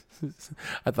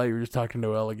 I thought you were just talking to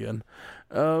Noel again.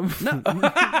 No,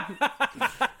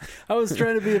 I was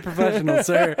trying to be a professional,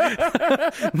 sir.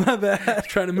 My bad.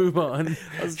 Trying to move on.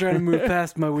 I was trying to move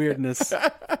past my weirdness.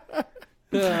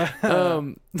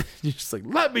 You're just like,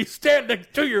 let me stand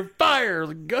next to your fire.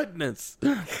 Goodness,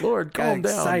 Lord, calm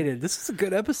down. Excited. This is a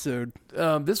good episode.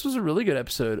 This was a really good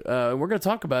episode. We're going to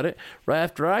talk about it right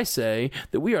after I say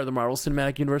that we are the Marvel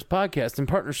Cinematic Universe podcast in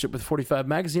partnership with 45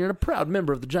 Magazine and a proud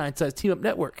member of the Giant Size Team Up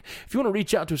Network. If you want to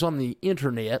reach out to us on the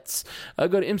internets,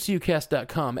 go to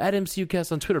mcucast.com, at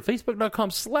mcucast on Twitter,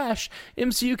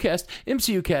 facebook.com/mcucast,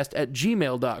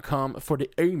 mcucast@gmail.com for the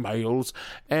emails,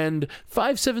 and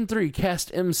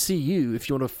 573-CAST-MCU if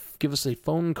you want to give us a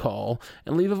phone call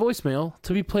and leave a voicemail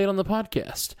to be played on the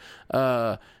podcast.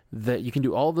 That you can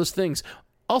do all of those things.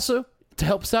 Also, to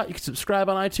help us out, you can subscribe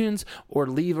on iTunes or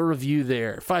leave a review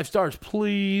there. 5 stars,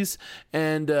 please.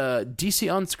 And DC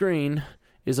On Screen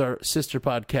is our sister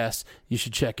podcast you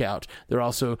should check out. They're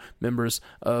also members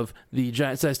of the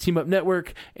Giant Size Team Up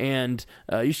Network, and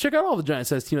you should check out all the Giant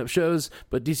Size Team Up shows,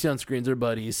 but DC On Screen's are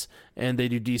buddies, and they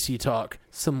do DC talk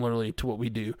similarly to what we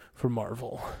do for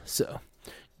Marvel. So,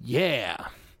 yeah.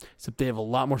 Except they have a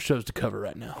lot more shows to cover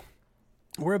right now.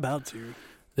 We're about to.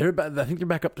 I think they're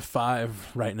back up to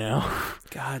 5 right now.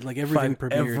 God, like everything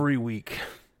premiered every week.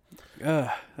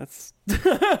 That's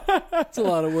a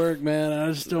lot of work, man.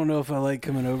 I just don't know if I like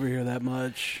coming over here that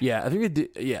much. Yeah, I think they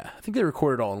did. Yeah, I think they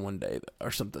recorded all in one day or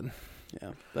something.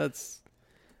 Yeah, that's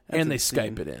and they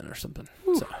Skype it in or something.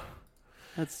 So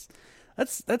that's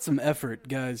some effort,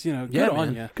 guys. Good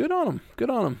on you. Good on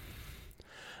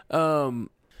them.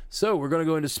 So we're gonna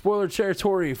go into spoiler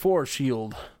territory for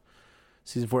Shield.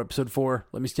 Season 4, Episode 4.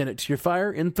 Let me stand next to your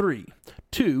fire in 3,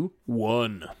 2,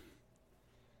 1.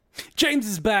 James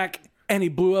is back, and he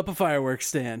blew up a fireworks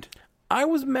stand. I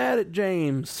was mad at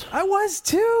James. I was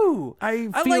too. I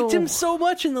liked him so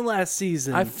much in the last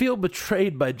season. I feel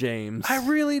betrayed by James. I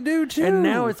really do too. And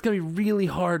now it's going to be really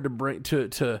hard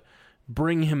to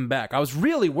bring him back. I was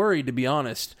really worried, to be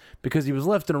honest, because he was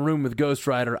left in a room with Ghost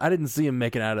Rider. I didn't see him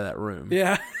making out of that room.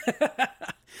 Yeah.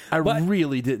 I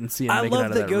really didn't see him making out of that room. I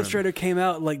love that Ghost Rider came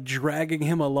out like dragging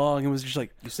him along and was just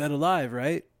like, "You said alive,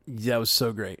 right?" Yeah, it was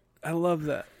so great. I love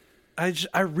that.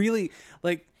 I really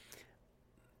like.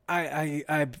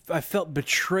 I felt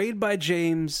betrayed by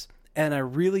James, and I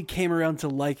really came around to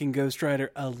liking Ghost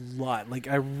Rider a lot. Like,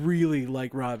 I really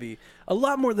like Robbie a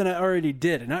lot more than I already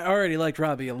did, and I already liked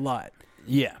Robbie a lot.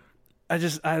 Yeah. I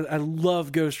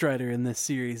love Ghost Rider in this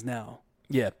series now.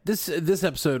 Yeah, this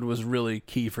episode was really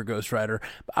key for Ghost Rider.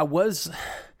 I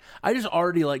just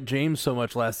already liked James so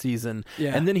much last season,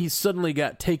 and then he suddenly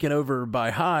got taken over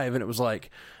by Hive, and it was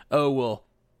like, oh, well,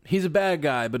 he's a bad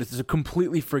guy, but it's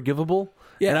completely forgivable.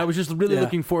 Yeah. And I was just really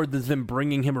looking forward to them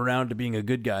bringing him around to being a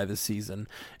good guy this season.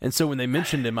 And so when they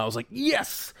mentioned him, I was like,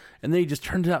 yes! And then he just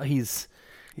turned out he's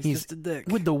just a dick.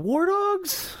 With the War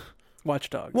Dogs?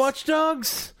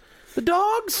 Watchdogs. The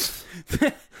dogs?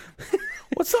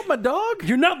 What's up, my dog?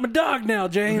 You're not my dog now,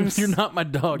 James. You're not my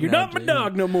dog You're now, not my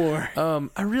dog no more.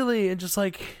 I really just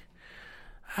like,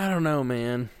 I don't know,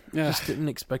 man. Just didn't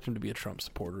expect him to be a Trump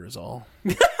supporter is all.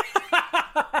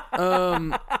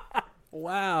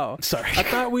 Wow. Sorry. I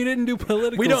thought we didn't do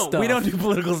political stuff. We don't do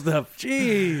political stuff.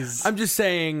 Jeez. I'm just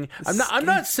saying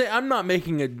I'm not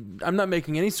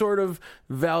making any sort of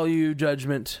value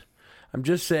judgment. I'm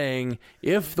just saying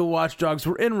if the Watchdogs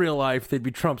were in real life, they'd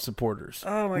be Trump supporters.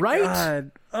 Oh my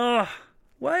God.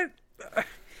 What?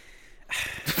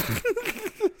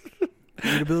 We're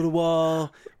going to build a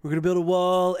wall. We're going to build a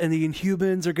wall, and the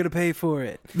Inhumans are going to pay for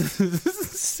it.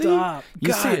 Stop.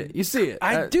 You see it.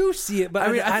 I do see it, but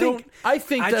I mean, I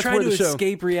think that's try where to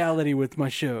escape reality with my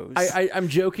shows. I'm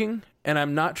joking, and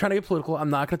I'm not trying to get political.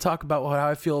 I'm not going to talk about how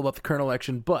I feel about the current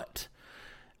election, but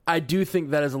I do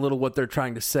think that is a little what they're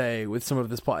trying to say with some of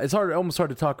this plot. It's almost hard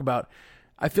to talk about.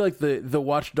 I feel like the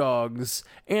Watchdogs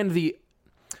and the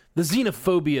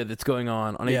xenophobia that's going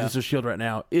on Agents of S.H.I.E.L.D. right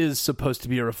now is supposed to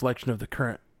be a reflection of the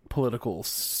current political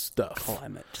stuff.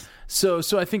 Climate. So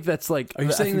I think that's like... Are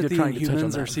you saying that the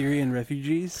Inhumans are Syrian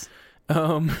refugees?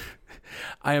 I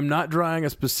am not drawing a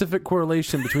specific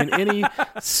correlation between any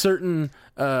certain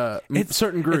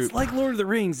certain group. It's like Lord of the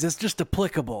Rings. It's just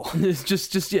applicable. It's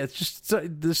just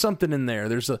there's something in there.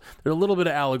 There's a little bit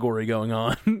of allegory going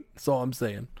on. That's all I'm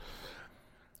saying.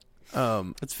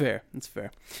 That's fair. That's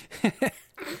fair.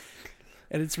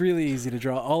 And it's really easy to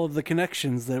draw all of the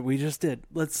connections that we just did.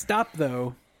 Let's stop,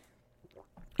 though.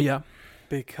 Yeah.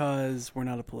 Because we're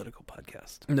not a political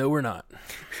podcast. No, we're not.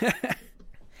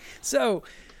 So,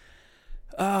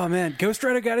 oh, man. Ghost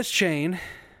Rider got his chain.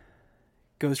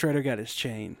 That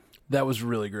was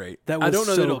really great. I don't know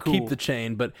that it'll cool. keep the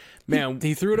chain, but, man.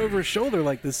 He threw it over his shoulder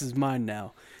like, this is mine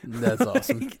now. That's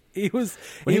awesome. He looked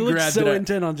so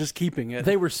intent on just keeping it.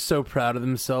 They were so proud of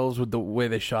themselves with the way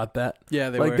they shot that.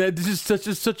 Yeah, they were. That is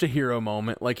just such a hero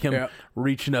moment. Like him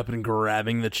reaching up and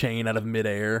grabbing the chain out of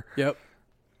midair. Yep.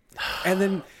 And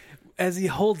then as he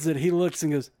holds it, he looks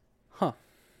and goes, huh.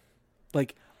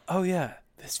 Like, oh yeah,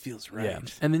 this feels right. Yeah.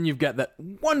 And then you've got that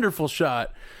wonderful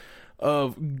shot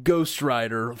of Ghost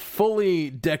Rider,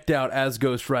 fully decked out as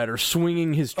Ghost Rider,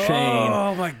 swinging his chain.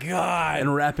 Oh my God.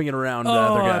 And wrapping it around the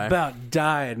other guy. I about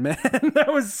died, man. That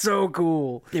was so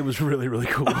cool. It was really, really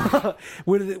cool.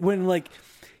 when like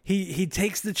he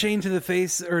takes the chain to the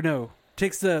face, or no,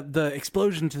 takes the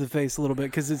explosion to the face a little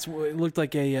bit, because it looked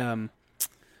like a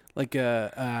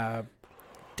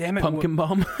damn it, pumpkin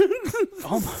bomb.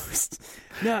 Almost.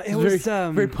 No, it was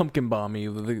very pumpkin bomby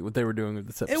what they were doing with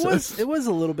this episode. It was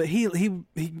a little bit. He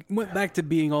went back to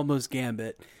being almost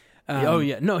Gambit. Oh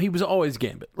yeah, no, he was always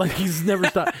Gambit. Like he's never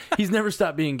stopped. He's never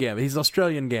stopped being Gambit. He's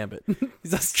Australian Gambit.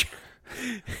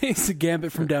 He's a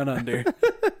Gambit from down under.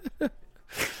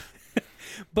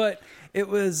 But it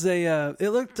was it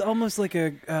looked almost like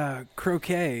a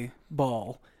croquet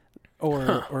ball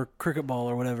or cricket ball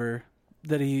or whatever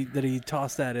that he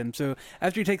tossed at him. So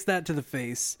after he takes that to the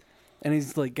face, and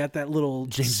he's like got that little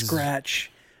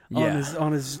scratch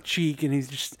on his cheek, and he's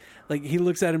just like, he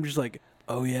looks at him just like,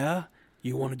 oh yeah,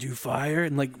 you want to do fire?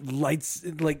 And like lights,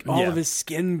 like all of his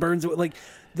skin burns. Like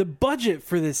the budget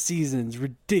for this season's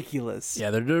ridiculous.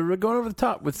 Yeah, they're going over the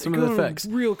top with some of the effects.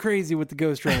 Real crazy with the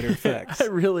Ghost Rider effects. I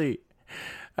really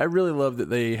love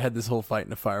that they had this whole fight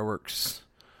in a fireworks.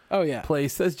 Oh yeah,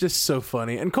 place. That's just so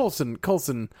funny. And Coulson,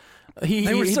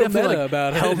 they were so meta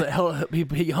about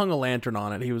it. He hung a lantern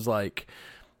on it. He was like,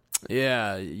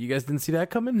 Yeah, you guys didn't see that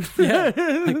coming? Yeah.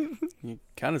 You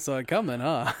kind of saw it coming,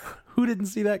 huh? Who didn't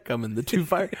see that coming? The two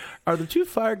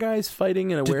fire guys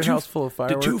fighting in a warehouse full of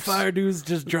fireworks? The two fire dudes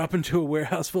just drop into a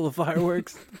warehouse full of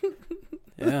fireworks?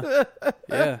 Yeah.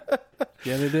 Yeah,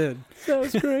 they did. That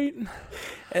was great.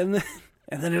 And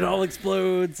then it all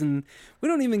explodes, and we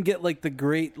don't even get like the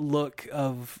great look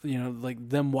of, like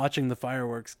them watching the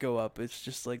fireworks go up. It's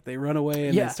just like they run away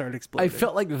and they start exploding. I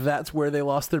felt like that's where they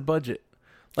lost their budget.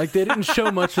 Like they didn't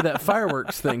show much of that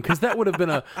fireworks thing, because that would have been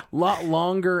a lot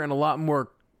longer and a lot more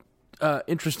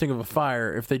interesting of a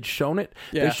fire if they'd shown it.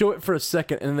 Yeah. They show it for a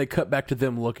second and then they cut back to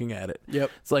them looking at it.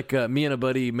 Yep. It's like me and a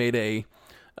buddy made a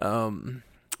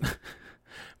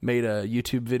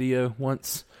YouTube video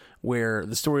once where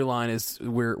the storyline is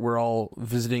we're all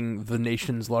visiting the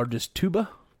nation's largest tuba,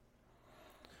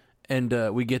 and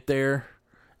we get there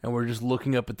and we're just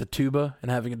looking up at the tuba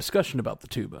and having a discussion about the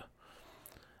tuba.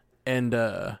 And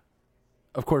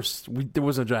of course, there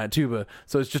wasn't a giant tuba,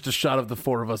 so it's just a shot of the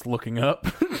four of us looking up.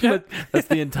 That's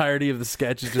the entirety of the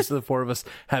sketch, is just the four of us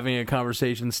having a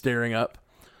conversation, staring up,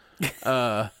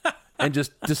 and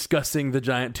just discussing the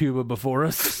giant tuba before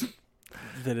us.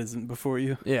 That isn't before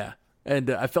you? Yeah.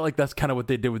 And I felt like that's kind of what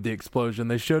they did with the explosion.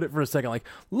 They showed it for a second, like,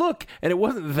 look, and it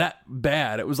wasn't that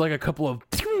bad. It was like a couple of...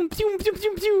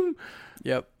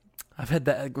 Yep. I've had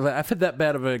that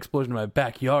bad of an explosion in my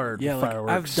backyard. Yeah, with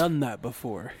fireworks. I've done that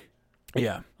before.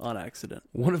 Yeah, on accident.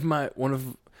 One of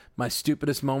my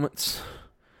stupidest moments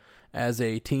as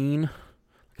a teen,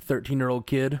 13-year-old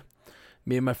kid,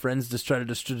 me and my friends just tried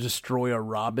to destroy a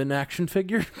Robin action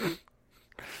figure.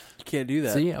 You can't do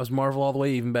that. See, I was Marvel all the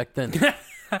way even back then.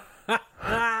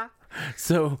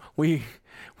 So we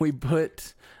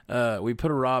put a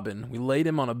Robin. We laid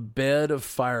him on a bed of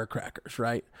firecrackers,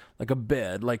 right? Like a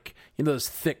bed, like those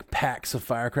thick packs of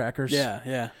firecrackers.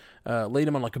 Yeah. Laid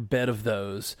him on like a bed of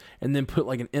those, and then put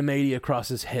like an M80 across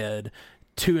his head,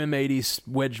 2 M80s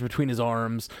wedged between his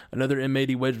arms, another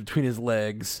M80 wedged between his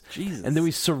legs. Jesus. And then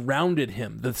we surrounded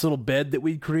him. This little bed that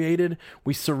we created,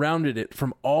 we surrounded it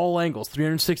from all angles,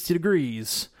 360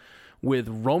 degrees, with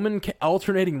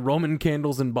alternating Roman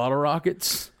candles and bottle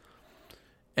rockets.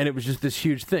 And it was just this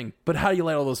huge thing. But how do you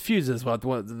light all those fuses at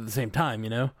the same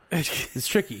time, It's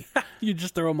tricky. You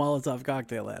just throw a Molotov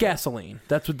cocktail at it. Gasoline.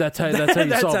 That's how you solve that.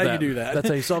 That's how you do that. That's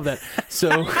how you solve that. So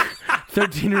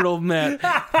 13-year-old Matt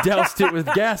doused it with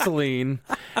gasoline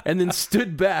and then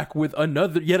stood back with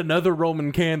yet another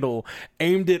Roman candle,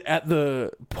 aimed it at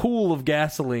the pool of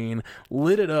gasoline,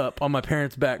 lit it up on my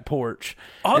parents' back porch.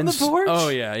 On the porch? Oh,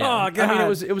 yeah. Oh, God. I mean,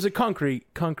 it was a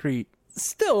concrete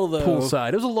still though poolside.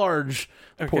 It was a large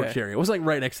porch area. It was like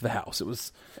right next to the house. It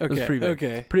was pretty big.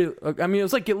 Okay. I mean, it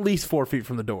was like at least 4 feet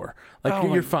from the door. Like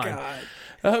you're fine.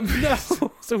 No.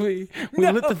 So we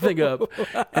lit the thing up,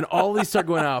 and all these start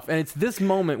going off. And it's this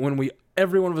moment when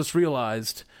every one of us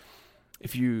realized,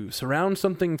 if you surround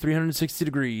something 360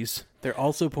 degrees, they're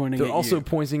also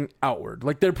pointing outward.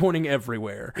 Like they're pointing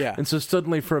everywhere. Yeah. And so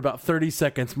suddenly for about 30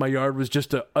 seconds, my yard was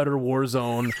just an utter war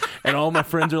zone. And all my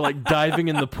friends are like diving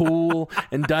in the pool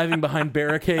and diving behind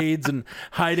barricades and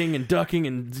hiding and ducking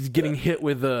and getting hit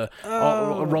with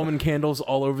Roman candles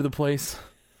all over the place.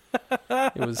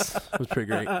 It was pretty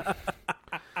great.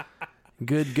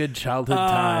 Good childhood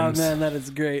times. Oh, man, that is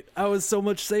great. I was so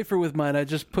much safer with mine. I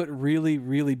just put really,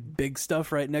 really big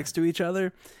stuff right next to each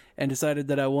other and decided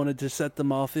that I wanted to set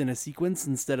them off in a sequence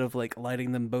instead of like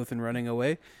lighting them both and running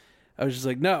away. I was just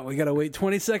like, no, we got to wait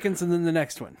 20 seconds and then the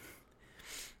next one.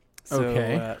 So,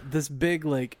 okay. This big,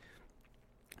 like,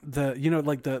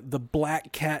 the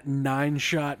Black Cat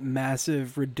 9-shot,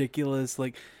 massive, ridiculous,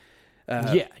 like,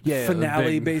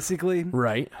 finale, basically.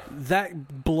 Right.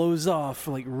 That blows off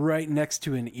like right next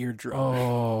to an eardrum.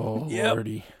 Oh, yep.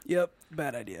 Lordy. Yep.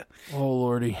 Bad idea. Oh,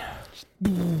 Lordy.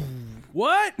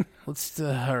 What? Let's,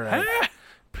 all right.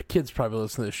 Kids probably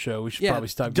listen to this show. We should probably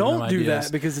stop giving them Don't ideas. do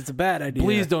that because it's a bad idea.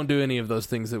 Please don't do any of those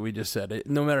things that we just said.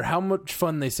 No matter how much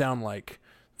fun they sound like,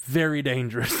 very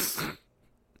dangerous.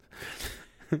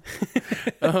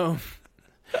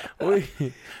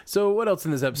 So what else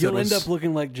in this episode? You'll end up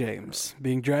looking like James,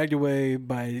 being dragged away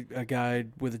by a guy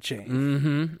with a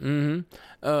chain.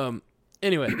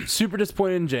 Anyway, super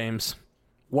disappointed in James.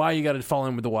 Why you got to fall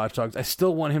in with the Watchdogs? I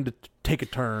still want him to take a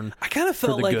turn. I kind of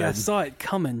felt like I saw it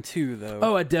coming too, though.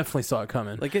 Oh, I definitely saw it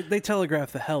coming. Like they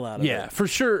telegraphed the hell out of it. Yeah, for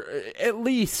sure. At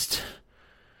least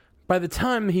by the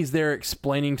time he's there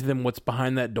explaining to them what's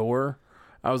behind that door,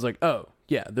 I was like, oh.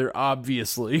 Yeah, they're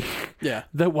obviously... Yeah.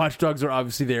 The Watchdogs are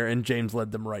obviously there, and James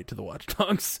led them right to the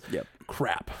Watchdogs. Yep.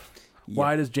 Crap. Yep.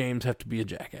 Why does James have to be a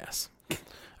jackass?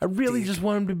 I really just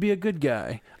want him to be a good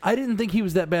guy. I didn't think he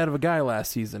was that bad of a guy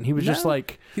last season. He was just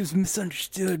like... He was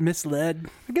misunderstood, misled.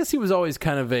 I guess he was always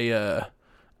kind of a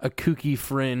kooky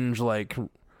fringe, like,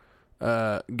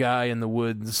 guy in the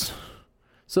woods.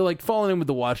 So, like, falling in with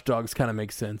the Watchdogs kind of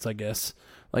makes sense, I guess.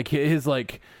 Like, his,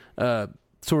 like,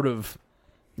 sort of...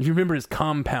 You remember his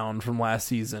compound from last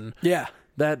season? Yeah.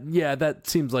 That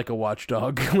seems like a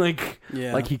Watchdog. Like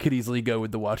he could easily go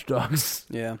with the Watchdogs.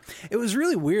 Yeah. It was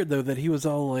really weird, though, that he was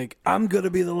all like, I'm going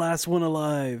to be the last one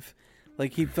alive.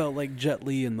 Like, he felt like Jet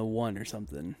Li in The One or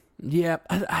something. Yeah.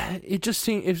 It just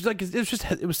seemed...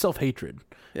 It was self-hatred.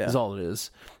 Yeah. Is all it is.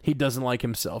 He doesn't like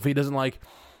himself. He doesn't like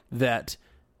that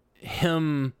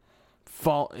him...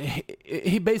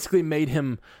 He basically made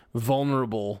him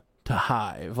vulnerable to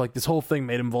Hive. Like, this whole thing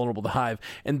made him vulnerable to Hive,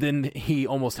 and then he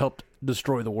almost helped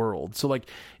destroy the world. So, like,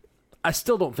 I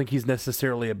still don't think he's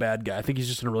necessarily a bad guy. I think he's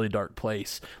just in a really dark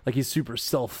place. Like, he's super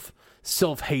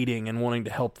self-hating and wanting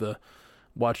to help the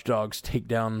Watchdogs take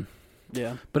down...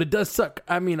 Yeah. But it does suck.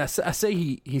 I mean, I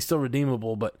say he's still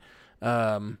redeemable, but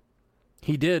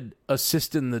he did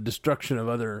assist in the destruction of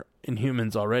other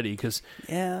Inhumans already, because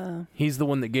he's the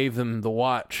one that gave them the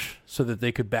watch so that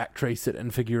they could backtrace it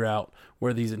and figure out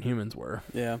where these Inhumans were.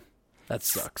 Yeah. That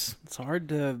sucks. It's hard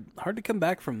to come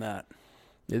back from that.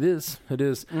 It is.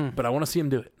 But I want to see him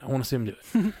do it. I want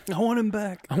him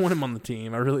back. I want him on the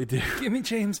team. I really do. Give me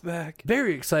James back.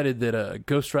 Very excited that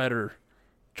Ghost Rider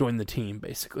joined the team,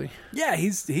 basically. Yeah,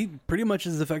 he pretty much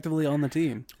is effectively on the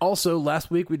team. Also,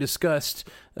 last week we discussed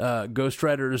Ghost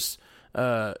Rider's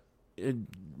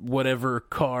whatever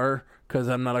car, because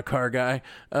I'm not a car guy.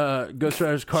 Ghost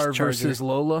Rider's car versus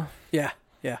Lola. Yeah.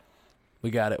 We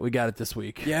got it this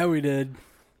week. Yeah, we did.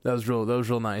 That was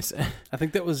real nice. I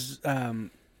think that was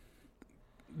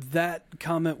that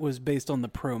comment was based on the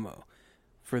promo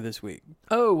for this week.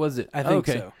 Oh, was it? I think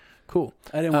so. Cool.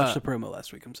 I didn't watch the promo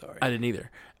last week. I'm sorry. I didn't either.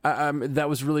 That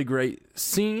was really great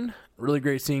scene.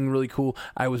 Really cool.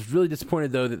 I was really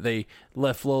disappointed, though, that they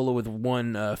left Lola with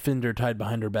one fender tied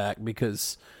behind her back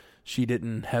because she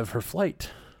didn't have her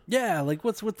flight. Yeah, like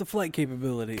what's with the flight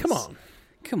capabilities? Come on.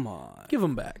 Give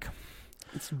them back.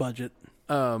 It's budget.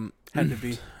 Had to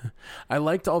be. I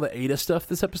liked all the A.O.S stuff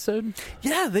this episode.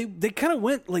 Yeah, they kind of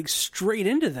went like straight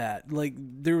into that. Like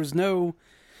there was no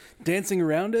dancing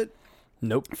around it.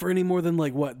 Nope. For any more than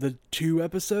like the 2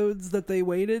 episodes that they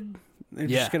waited. They're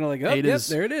just kind of like, yep,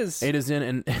 there it is. A.O.S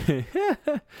in,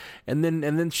 and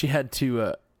then she had to,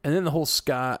 and then the whole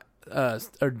Scott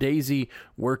or Daisy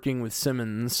working with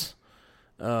Simmons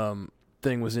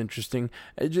thing was interesting.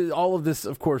 All of this,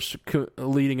 of course,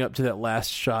 leading up to that last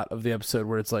shot of the episode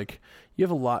where it's like you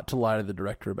have a lot to lie to the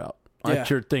director about at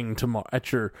your thing tomorrow,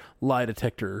 at your lie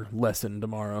detector lesson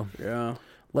tomorrow. Yeah,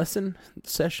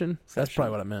 session. That's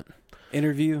probably what I meant.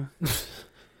 Interview.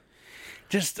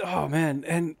 Just oh man,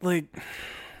 and like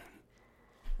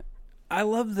I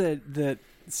love that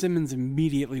Simmons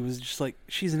immediately was just like,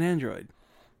 she's an android.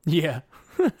 Yeah.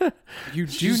 You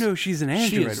do know she's an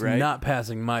android, right? She's not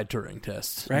passing my Turing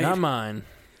test. Right? Not mine.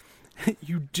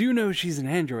 You do know she's an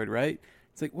android, right?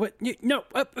 It's like, what? No,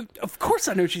 of course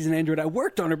I know she's an android. I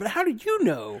worked on her, but how did you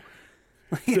know?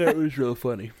 That was real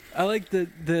funny. I like the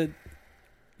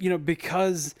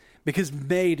because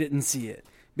May didn't see it.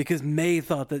 Because May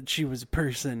thought that she was a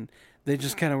person. They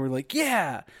just kind of were like,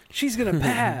 yeah, she's going to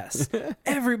pass.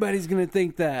 Everybody's going to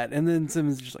think that. And then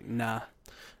Simmons is just like, nah.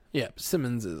 Yeah,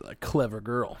 Simmons is a clever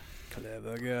girl.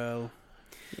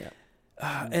 Yeah.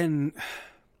 And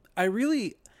I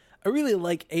really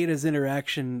like Ada's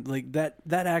interaction. Like that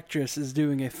actress is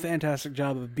doing a fantastic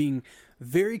job of being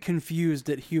very confused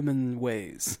at human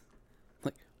ways.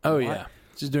 Like, yeah.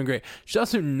 She's doing great. She's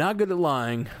also not good at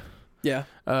lying. Yeah.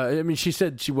 I mean, she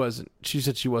said she wasn't. She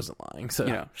said she wasn't lying,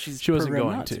 so she wasn't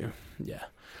going to. Yeah.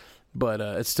 But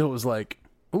it still was like,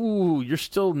 ooh, you're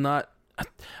still not.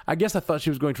 I guess I thought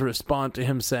she was going to respond to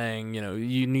him saying,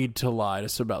 you need to lie to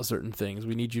us about certain things.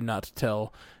 We need you not to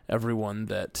tell everyone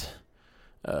that,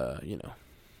 that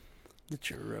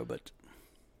you're a robot.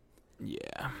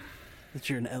 Yeah. That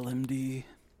you're an LMD.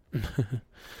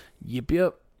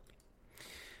 Yep.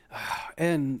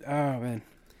 And, oh man,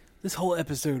 this whole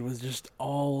episode was just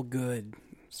all good.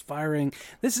 It's firing.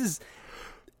 This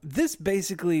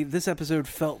episode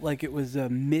felt like it was a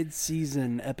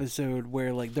mid-season episode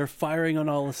where like they're firing on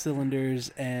all the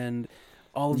cylinders and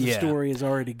all of the story is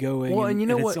already going. Well, and you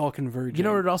know what? It's all converging. You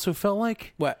know what it also felt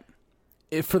like? What?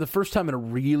 For the first time in a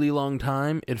really long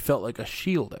time, it felt like a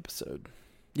S.H.I.E.L.D. episode.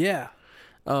 Yeah.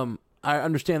 I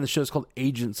understand the show's called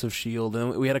Agents of S.H.I.E.L.D.,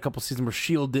 and we had a couple seasons where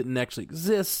S.H.I.E.L.D. didn't actually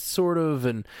exist, sort of,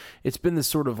 and it's been this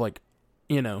sort of like,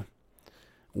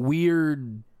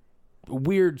 weird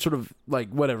weird sort of like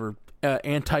whatever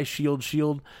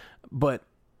anti-shield, but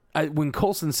when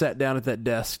Coulson sat down at that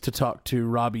desk to talk to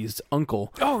Robbie's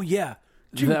uncle, oh yeah,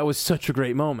 dude, that was such a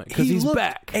great moment because he's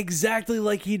back exactly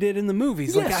like he did in the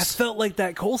movies. Yes. Like I felt like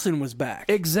that Coulson was back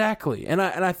exactly, and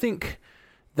I think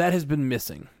that has been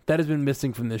missing. That has been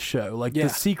missing from this show, like the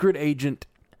secret agent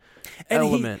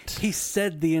element. He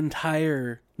said the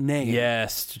entire name.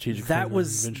 Yes, strategic. That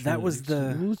was the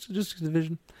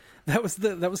division. That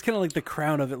was kind of like the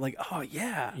crown of it. Like, oh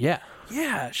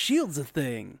yeah, Shield's a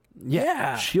thing.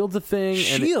 Yeah, Shield's a thing.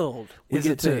 Shield is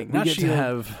a thing. We get to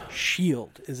have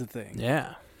Shield is a thing.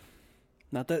 Yeah,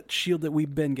 not that Shield that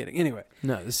we've been getting. Anyway,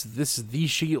 no, this is the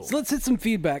Shield. So let's hit some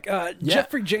feedback.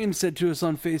 Jeffrey James said to us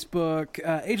on Facebook,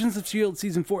 Agents of Shield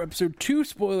season 4 episode 2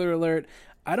 spoiler alert.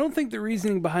 I don't think the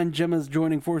reasoning behind Gemma's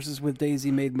joining forces with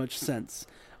Daisy made much sense,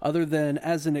 other than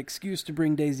as an excuse to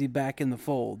bring Daisy back in the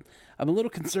fold. I'm a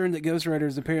little concerned that Ghost Rider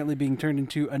is apparently being turned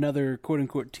into another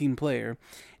quote-unquote team player.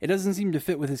 It doesn't seem to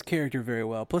fit with his character very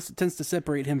well, plus it tends to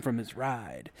separate him from his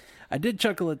ride. I did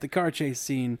chuckle at the car chase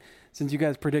scene, since you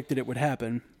guys predicted it would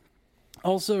happen.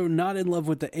 Also, not in love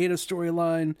with the Ada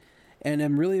storyline, and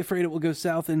am really afraid it will go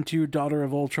south into Daughter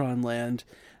of Ultron land.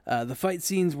 The fight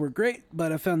scenes were great,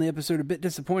 but I found the episode a bit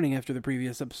disappointing after the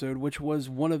previous episode, which was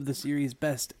one of the series'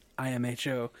 best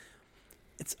IMHO.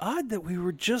 It's odd that we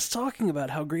were just talking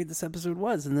about how great this episode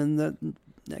was, and then the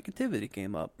negativity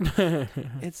came up.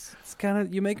 It's kind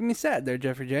of, you're making me sad there,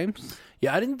 Jeffrey James.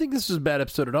 Yeah, I didn't think this was a bad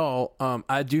episode at all.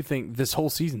 I do think this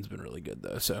whole season's been really good,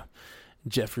 though, so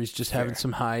Jeffrey's just having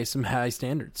some high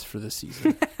standards for this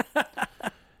season.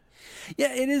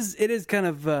 Yeah, it is kind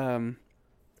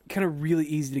of really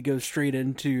easy to go straight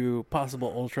into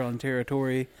possible Ultron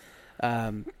territory.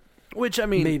 Which, I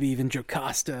mean, maybe even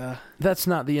Jocasta. That's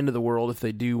not the end of the world if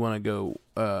they do want to go,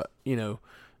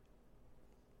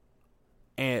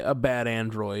 a bad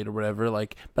android or whatever.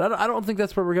 Like, but I don't think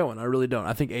that's where we're going. I really don't.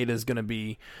 I think Ada's going to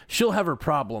be. She'll have her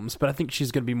problems, but I think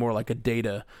she's going to be more like a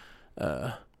Data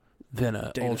than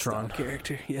a Data Ultron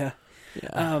character. Yeah.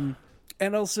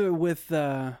 And also with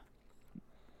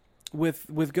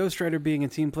Ghost Rider being a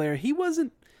team player, he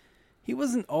wasn't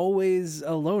always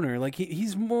a loner. Like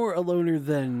he's more a loner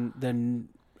than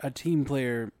a team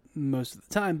player most of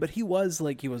the time, but he was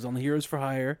on the Heroes for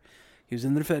Hire. He was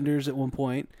in the Defenders at one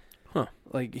point. Huh.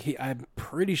 Like I'm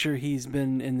pretty sure he's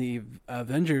been in the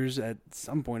Avengers at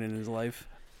some point in his life.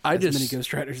 As many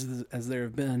Ghost Riders as there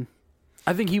have been.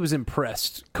 I think he was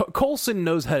impressed. Coulson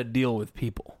knows how to deal with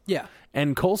people. Yeah.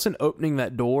 And Coulson opening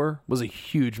that door was a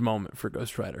huge moment for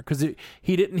Ghost Rider because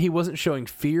he wasn't showing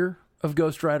fear of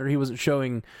Ghost Rider. He wasn't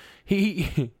showing.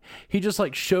 He just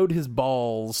like showed his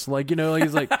balls, like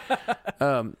he's like.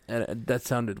 And that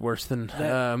sounded worse than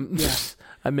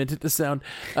I meant it to sound.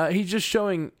 He's just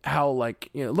showing how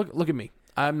look at me.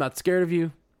 I'm not scared of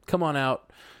you. Come on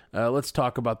out. Let's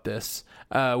talk about this.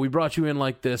 We brought you in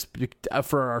like this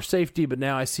for our safety, but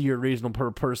now I see you're a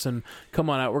reasonable person. Come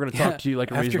on out. We're going to talk to you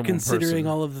like a reasonable person. After considering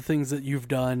all of the things that you've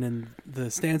done and the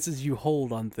stances you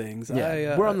hold on things,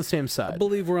 we're on the same side. I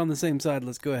believe we're on the same side.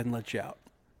 Let's go ahead and let you out.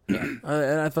 And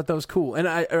I thought that was cool. And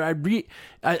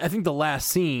I think the last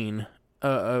scene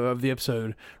of the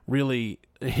episode really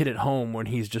hit it home when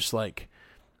he's just like,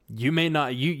 you may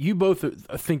not, you both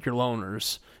think you're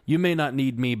loners. You may not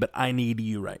need me, but I need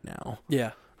you right now.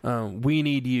 Yeah. We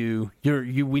need you.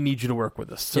 We need you to work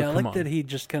with us. So yeah, I like that he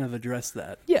just kind of addressed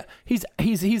that. Yeah, he's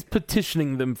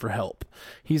petitioning them for help.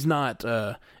 He's not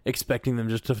expecting them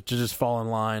just to fall in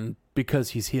line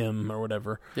because he's him or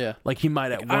whatever. Yeah, like he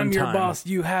might at one time. I'm your boss.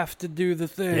 You have to do the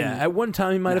thing. Yeah, at one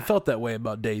time he might have felt that way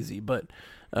about Daisy, but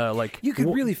you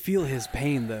could really feel his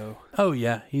pain though. Oh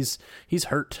yeah, he's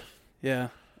hurt. Yeah,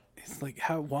 it's like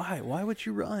why would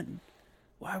you run?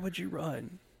 Why would you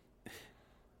run?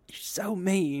 You're so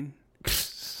mean.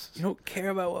 You don't care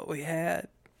about what we had.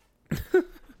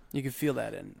 You can feel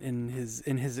that in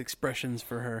his expressions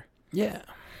for her. Yeah.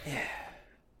 Yeah.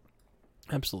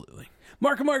 Absolutely.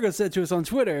 Mark Amargo said to us on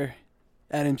Twitter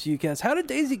at MCUcast, how did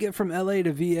Daisy get from LA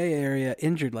to VA area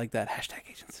injured like that? #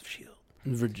 Agents of S.H.I.E.L.D.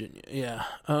 Virginia. Yeah.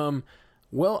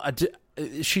 Well,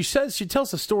 she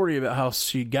tells a story about how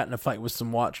she got in a fight with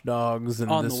some watchdogs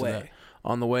and on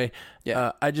the way.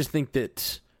 Yeah. I just think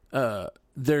that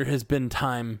there has been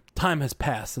time has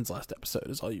passed since last episode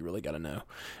is all you really got to know.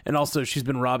 And also she's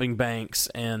been robbing banks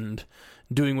and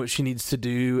doing what she needs to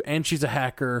do, and she's a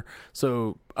hacker,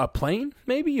 so a plane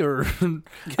maybe, or I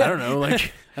don't know,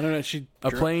 like I don't know,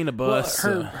 plane, a bus.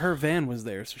 Well, her van was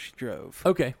there, so she drove.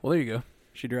 Okay, well there you go.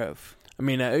 She drove. I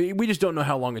mean, we just don't know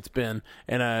how long it's been,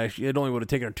 and it only would have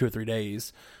taken her 2 or 3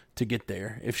 days to get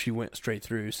there if she went straight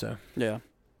through. So yeah.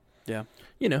 Yeah.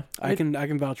 You know, I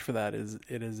can vouch for that.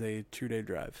 It is a 2-day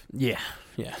drive. Yeah.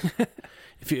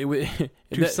 If you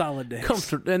 2 solid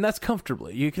days. And that's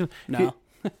comfortably. You can No.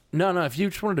 No. If you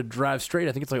just wanted to drive straight,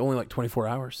 I think it's only 24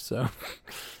 hours. So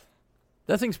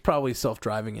that thing's probably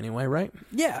self-driving anyway, right?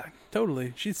 Yeah,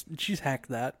 totally. She's hacked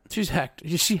that. She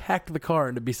hacked the car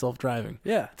into be self-driving.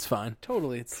 Yeah, it's fine.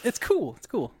 Totally. It's cool. It's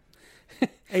cool.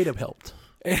 Ada helped.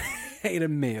 Ada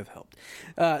may have helped.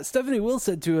 Stephanie Will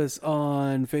said to us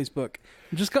on Facebook,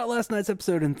 just got last night's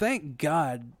episode, and thank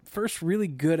God, first really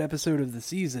good episode of the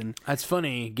season. That's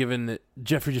funny, given that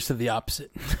Jeffrey just said the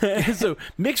opposite. So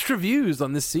mixed reviews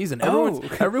on this season.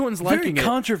 Everyone's liking it. Very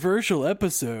controversial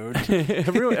episode.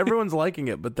 Everyone's liking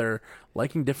it, but they're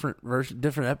liking different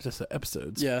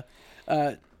episodes. Yeah.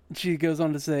 She goes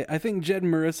on to say, I think Jed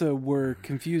and Marissa were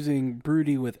confusing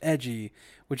broody with edgy,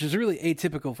 which is really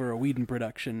atypical for a Whedon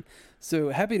production. So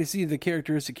happy to see the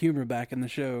characteristic humor back in the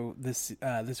show this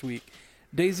week.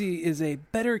 Daisy is a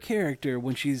better character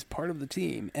when she's part of the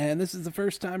team, and this is the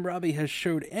first time Robbie has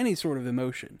showed any sort of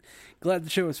emotion. Glad the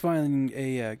show is finding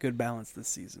a good balance this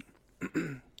season.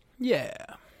 Yeah.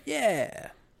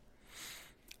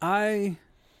 I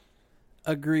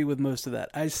agree with most of that.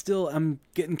 I'm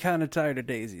getting kind of tired of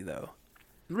Daisy, though.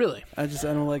 Really? I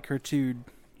don't like her to,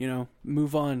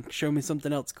 move on, show me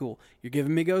something else cool. You're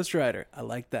giving me Ghost Rider. I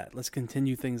like that. Let's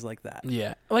continue things like that.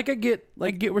 Yeah. I get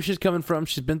where she's coming from.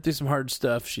 She's been through some hard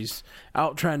stuff. She's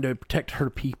out trying to protect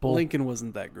her people. Lincoln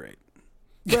wasn't that great.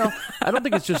 Well, I don't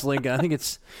think it's just Lincoln. I think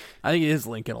it is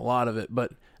Lincoln, a lot of it,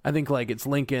 but I think it's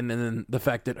Lincoln, and then the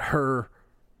fact that her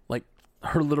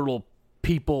literal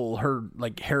people, her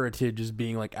heritage is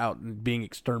being out and being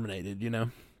exterminated, Yeah.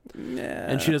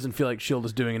 And she doesn't feel like S.H.I.E.L.D.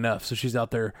 is doing enough, so she's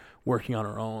out there working on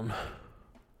her own.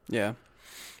 Yeah.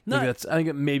 I think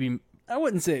it maybe, I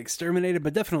wouldn't say exterminated,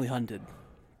 but definitely hunted.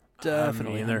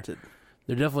 Hunted.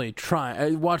 They're definitely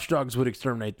trying. Watch Dogs would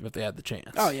exterminate them if they had the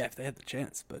chance. Oh yeah, if they had the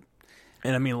chance, but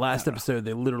last episode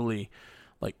they literally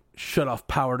shut off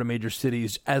power to major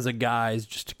cities as a guise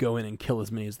just to go in and kill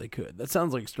as many as they could. That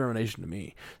sounds like extermination to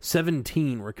me.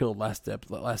 17 were killed last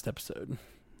episode.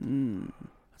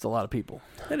 That's a lot of people.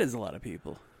 That is a lot of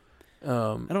people. I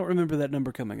don't remember that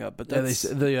number coming up, but that's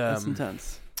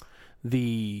intense. I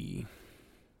think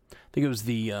it was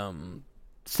the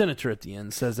senator at the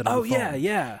end says it on the phone.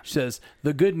 Yeah. She says,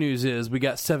 the good news is we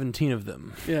got 17 of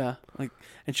them. Yeah,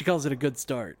 and she calls it a good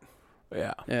start.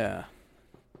 Yeah.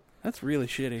 That's really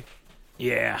shitty.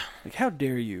 Yeah. How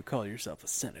dare you call yourself a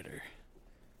senator?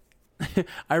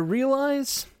 I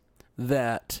realize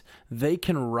that they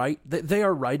can write, they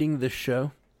are writing this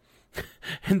show,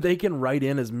 and they can write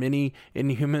in as many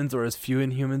Inhumans or as few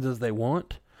Inhumans as they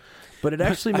want. But it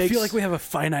actually makes... I feel like we have a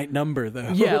finite number,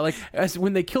 though. Yeah,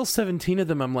 when they kill 17 of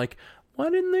them, I'm like,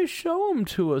 why didn't they show them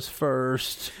to us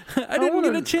first? I didn't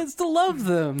get a chance to love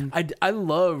them. I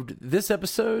loved this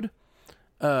episode.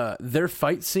 Their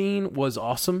fight scene was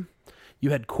awesome. You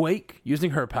had Quake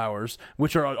using her powers,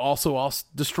 which are also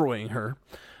destroying her.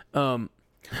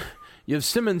 You have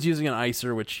Simmons using an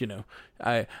icer, which,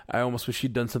 I almost wish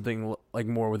she'd done something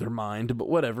more with her mind, but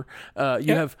whatever.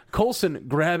 You have Coulson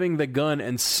grabbing the gun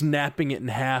and snapping it in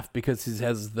half because he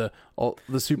has the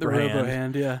super hand. Robo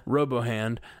hand, yeah. Robo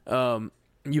hand.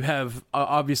 You have,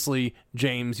 obviously,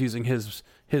 James using his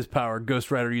power,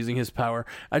 Ghost Rider using his power.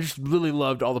 I just really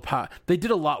loved all the power. They did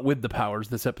a lot with the powers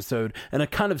this episode, and I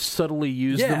kind of subtly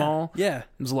used them all. Yeah.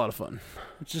 It was a lot of fun.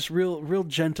 It's just real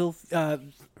gentle.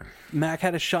 Mac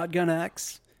had a shotgun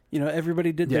axe.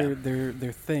 Everybody did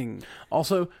their thing.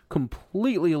 Also,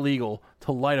 completely illegal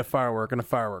to light a firework in a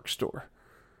fireworks store.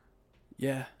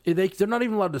 Yeah. They're not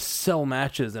even allowed to sell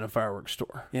matches in a fireworks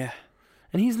store. Yeah.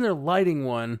 And he's in there lighting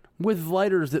one with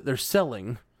lighters that they're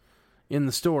selling in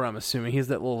the store, I'm assuming. He has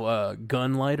that little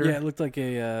gun lighter. Yeah, it looked like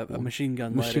a machine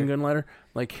gun lighter. Machine gun lighter.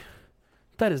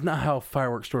 That is not how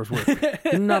fireworks stores work.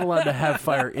 You're not allowed to have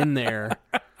fire in there.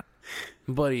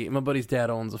 My buddy's dad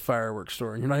owns a fireworks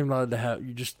store, and you're not even allowed to have...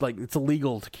 You just, it's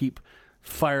illegal to keep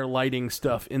fire lighting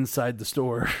stuff inside the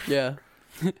store. Yeah.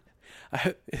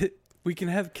 We can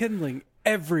have kindling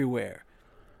everywhere,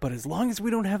 but as long as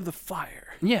we don't have the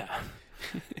fire... Yeah.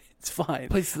 It's fine.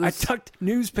 I tucked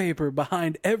newspaper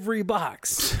behind every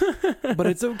box, but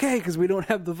it's okay because we don't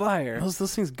have the fire.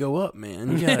 Those things go up,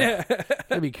 man. You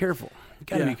gotta be careful. You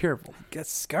gotta be careful.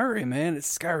 It's scary, man. It's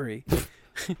scary.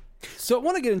 So I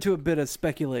want to get into a bit of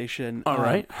speculation. All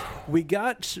right. We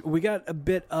got a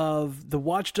bit of the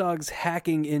Watchdogs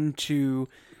hacking into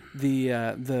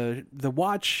the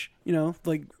watch, you know,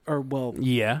 like, or well,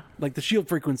 yeah, like the shield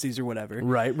frequencies or whatever.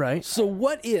 Right. So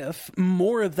what if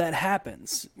more of that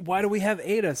happens? Why do we have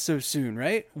Ada so soon,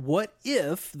 right? What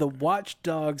if the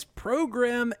watchdogs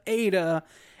program Ada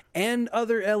and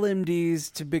other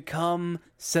LMDs to become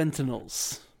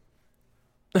sentinels?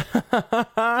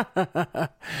 Because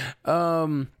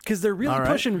they're really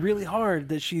pushing really hard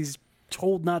that she's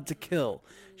told not to kill.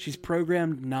 She's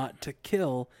programmed not to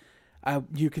kill.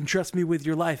 You can trust me with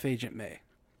your life, Agent May.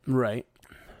 Right.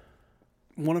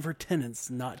 One of her tenets,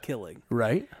 not killing.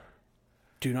 Right.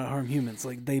 Do not harm humans.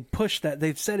 Like, they push that.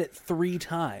 They've said it 3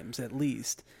 times at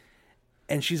least.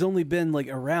 And she's only been, like,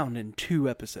 around in 2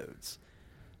 episodes.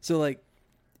 So, like,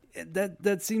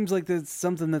 that seems like that's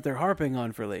something that they're harping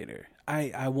on for later.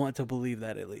 I want to believe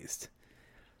that at least.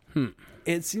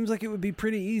 It seems like it would be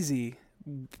pretty easy,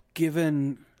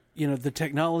 given, you know, the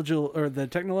technological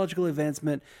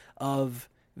advancement of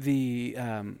the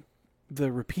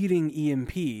repeating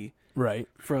EMP right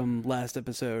from last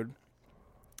episode.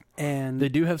 And they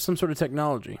do have some sort of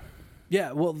technology.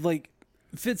 Yeah, well, like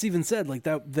Fitz even said, like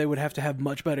that they would have to have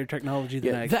much better technology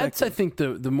than I expected. That's, I think,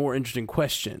 the more interesting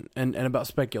question, and about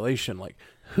speculation. Like,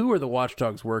 who are the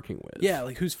watchdogs working with? Yeah,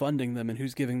 like who's funding them and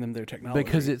who's giving them their technology?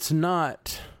 Because it's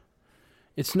not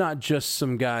just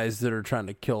some guys that are trying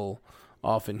to kill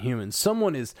off Inhumans.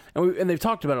 Someone is, and they've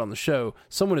talked about it on the show.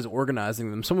 Someone is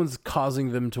organizing them. Someone's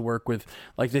causing them to work with,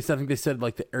 like I think they said,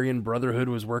 like the Aryan Brotherhood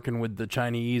was working with the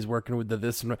Chinese, working with the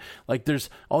this, and like there's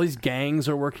all these gangs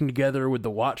are working together with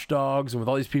the watchdogs and with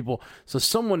all these people. So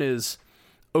someone is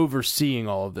overseeing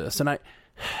all of this. And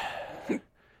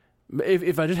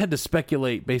if I just had to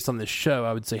speculate based on this show,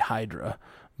 I would say Hydra.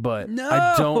 But no!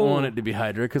 I don't want it to be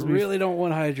Hydra because we really don't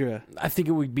want Hydra. I think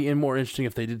it would be more interesting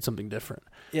if they did something different.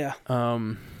 Yeah.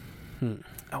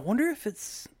 I wonder if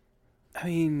it's. I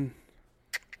mean,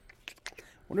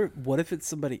 what if it's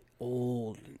somebody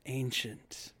old and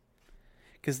ancient?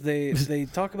 Because they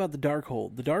talk about the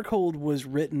Darkhold. The Darkhold was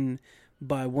written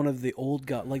by one of the old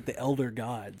like the elder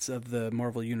gods of the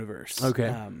Marvel universe. Okay.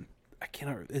 I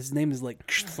cannot. His name is like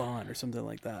Chthon or something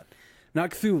like that. Not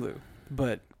Cthulhu,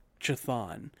 but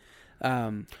Chthon.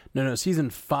 No. Season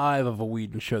 5 of a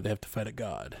Whedon show, they have to fight a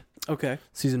god. Okay.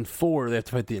 Season 4, they have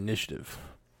to fight the Initiative.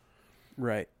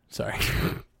 Right. Sorry.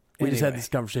 We just had this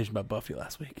conversation about Buffy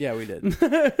last week. Yeah, we did.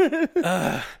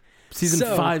 Season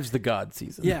 5's the god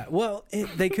season. Yeah, well,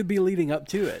 they could be leading up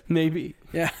to it. Maybe.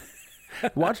 Yeah.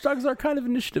 Watchdogs are kind of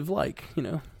Initiative-like, you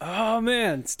know. Oh,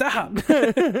 man, stop.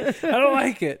 I don't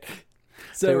like it.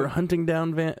 So they were hunting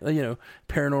down,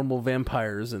 paranormal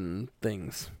vampires and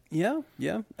things. Yeah.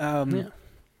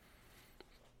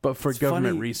 But for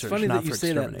government research, funny not that you for say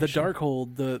extermination. that. The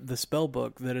Darkhold, the spell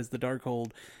book that is the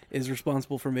Darkhold, is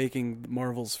responsible for making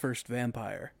Marvel's first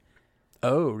vampire.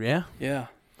 Oh, yeah? Yeah.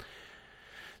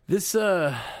 This, you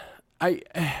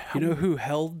know who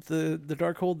held the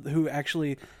Darkhold? Who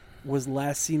actually was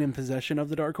last seen in possession of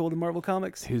the Darkhold in Marvel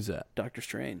Comics? Who's that? Doctor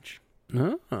Strange.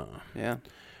 Oh. Yeah.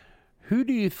 Who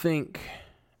do you think...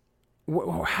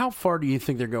 How far do you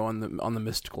think they're going on the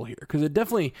mystical here? Because it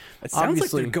definitely... It sounds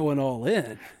like they're going all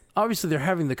in. Obviously, they're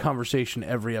having the conversation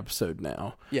every episode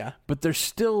now. Yeah. But they're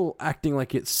still acting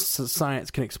like it's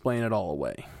science can explain it all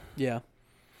away. Yeah.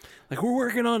 Like, we're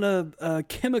working on a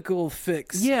chemical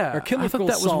fix. Yeah. Or chemical I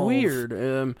thought that was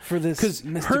weird. For this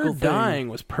mystical her thing. dying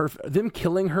was perfect. Them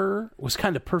killing her was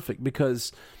kind of perfect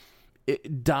because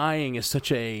dying is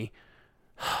such a...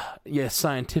 Yes,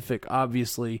 scientific,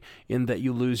 obviously, in that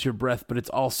you lose your breath, but it's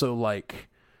also like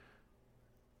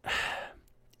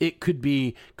it could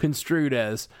be construed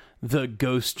as the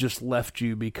ghost just left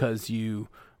you because you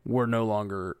were no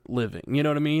longer living. You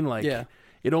know what I mean? Like, yeah.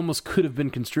 It almost could have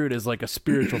been construed as like a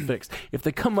spiritual fix. If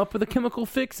they come up with a chemical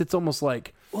fix, it's almost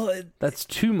like that's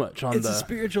too much on it's a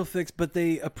spiritual fix, but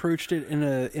they approached it in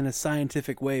a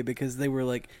scientific way because they were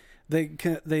like.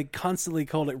 They constantly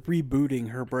called it rebooting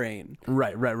her brain.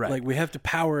 Right. Like, we have to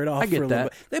power it off for a little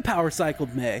bit. They power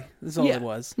cycled May. That's all it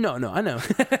was. No, I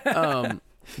know.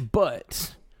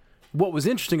 But what was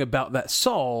interesting about that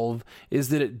solve is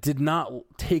that it did not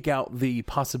take out the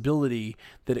possibility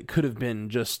that it could have been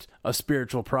just a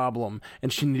spiritual problem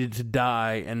and she needed to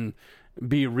die and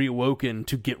be reawoken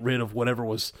to get rid of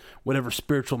whatever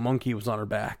spiritual monkey was on her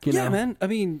back. You know? Man. I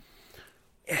mean,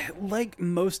 like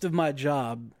most of my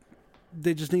job,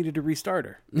 they just needed to restart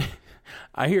her.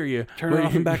 I hear you. Turn her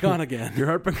off and back on again. You're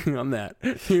heartbreaking on that.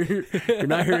 You're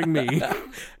not hearing me.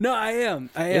 No, I am.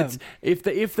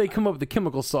 If they come up with a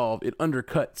chemical solve, it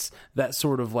undercuts that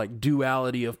sort of like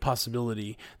duality of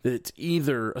possibility that it's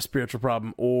either a spiritual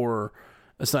problem or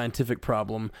a scientific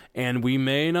problem, and we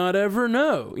may not ever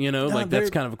know. That's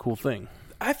kind of a cool thing.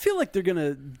 I feel like they're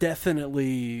gonna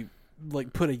definitely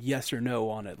like put a yes or no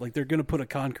on it. Like they're gonna put a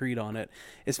concrete on it,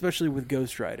 especially with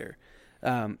Ghost Rider.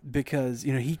 Because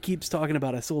he keeps talking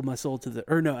about I sold my soul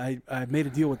to I made a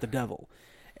deal with the devil,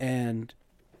 and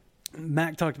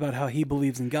Mac talked about how he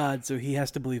believes in God, so he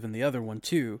has to believe in the other one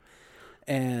too,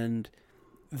 and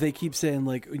they keep saying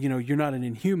like you're not an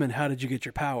Inhuman, how did you get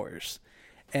your powers?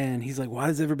 And he's like, why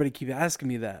does everybody keep asking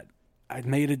me that? I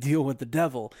made a deal with the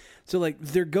devil. So like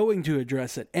they're going to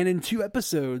address it, and in 2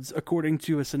 episodes, according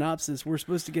to a synopsis, we're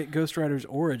supposed to get Ghost Rider's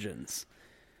origins.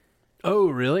 Oh,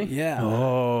 really? Yeah.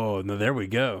 Oh, no, there we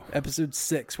go. Episode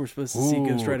 6, we're supposed to see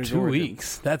Ghost Rider's 2 origins.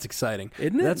 weeks. That's exciting.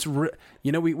 Isn't it? That's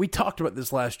we talked about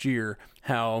this last year,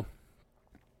 how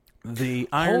the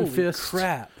Iron Fist...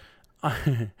 crap.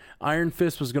 Iron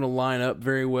Fist was going to line up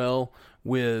very well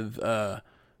with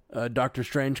Doctor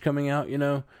Strange coming out,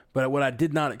 But what I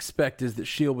did not expect is that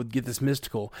S.H.I.E.L.D. would get this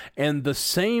mystical. And the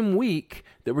same week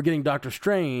that we're getting Doctor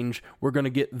Strange, we're going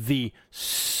to get the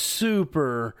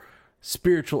super...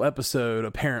 spiritual episode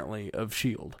apparently of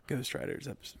S.H.I.E.L.D. Ghost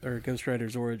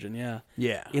Rider's origin, yeah.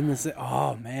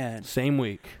 Oh man. Same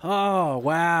week. Oh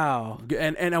wow.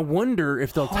 And I wonder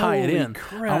if they'll tie it in.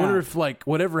 Crap. I wonder if like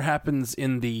whatever happens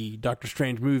in the Doctor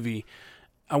Strange movie,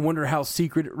 I wonder how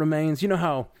secret it remains. You know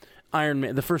how Iron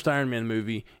Man, the first Iron Man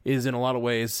movie, is in a lot of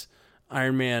ways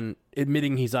Iron Man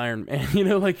admitting he's Iron Man,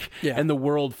 and the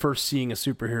world first seeing a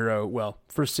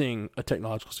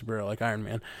technological superhero like Iron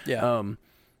Man. Yeah.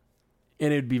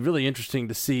 And it'd be really interesting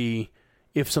to see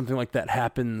if something like that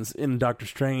happens in Doctor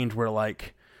Strange, where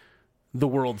like the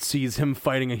world sees him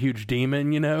fighting a huge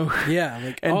demon,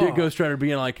 Yeah. And Ghost Rider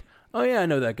being like, oh yeah, I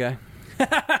know that guy.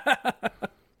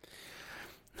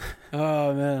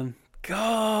 Oh man.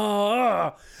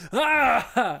 God.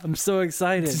 I'm so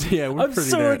excited. Yeah, I'm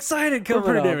so excited coming up.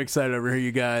 We're pretty damn excited over here,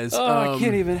 you guys. I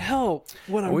can't even help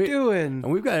what I'm doing.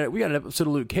 And we got an episode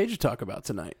of Luke Cage to talk about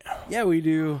tonight. Yeah, we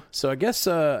do. So I guess,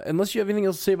 unless you have anything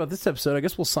else to say about this episode, I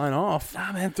guess we'll sign off.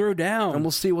 Nah, man, throw down. And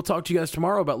we'll talk to you guys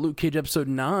tomorrow about Luke Cage episode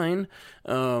 9.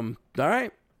 All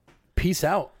right. Peace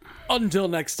out. Until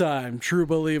next time, true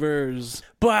believers.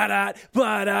 But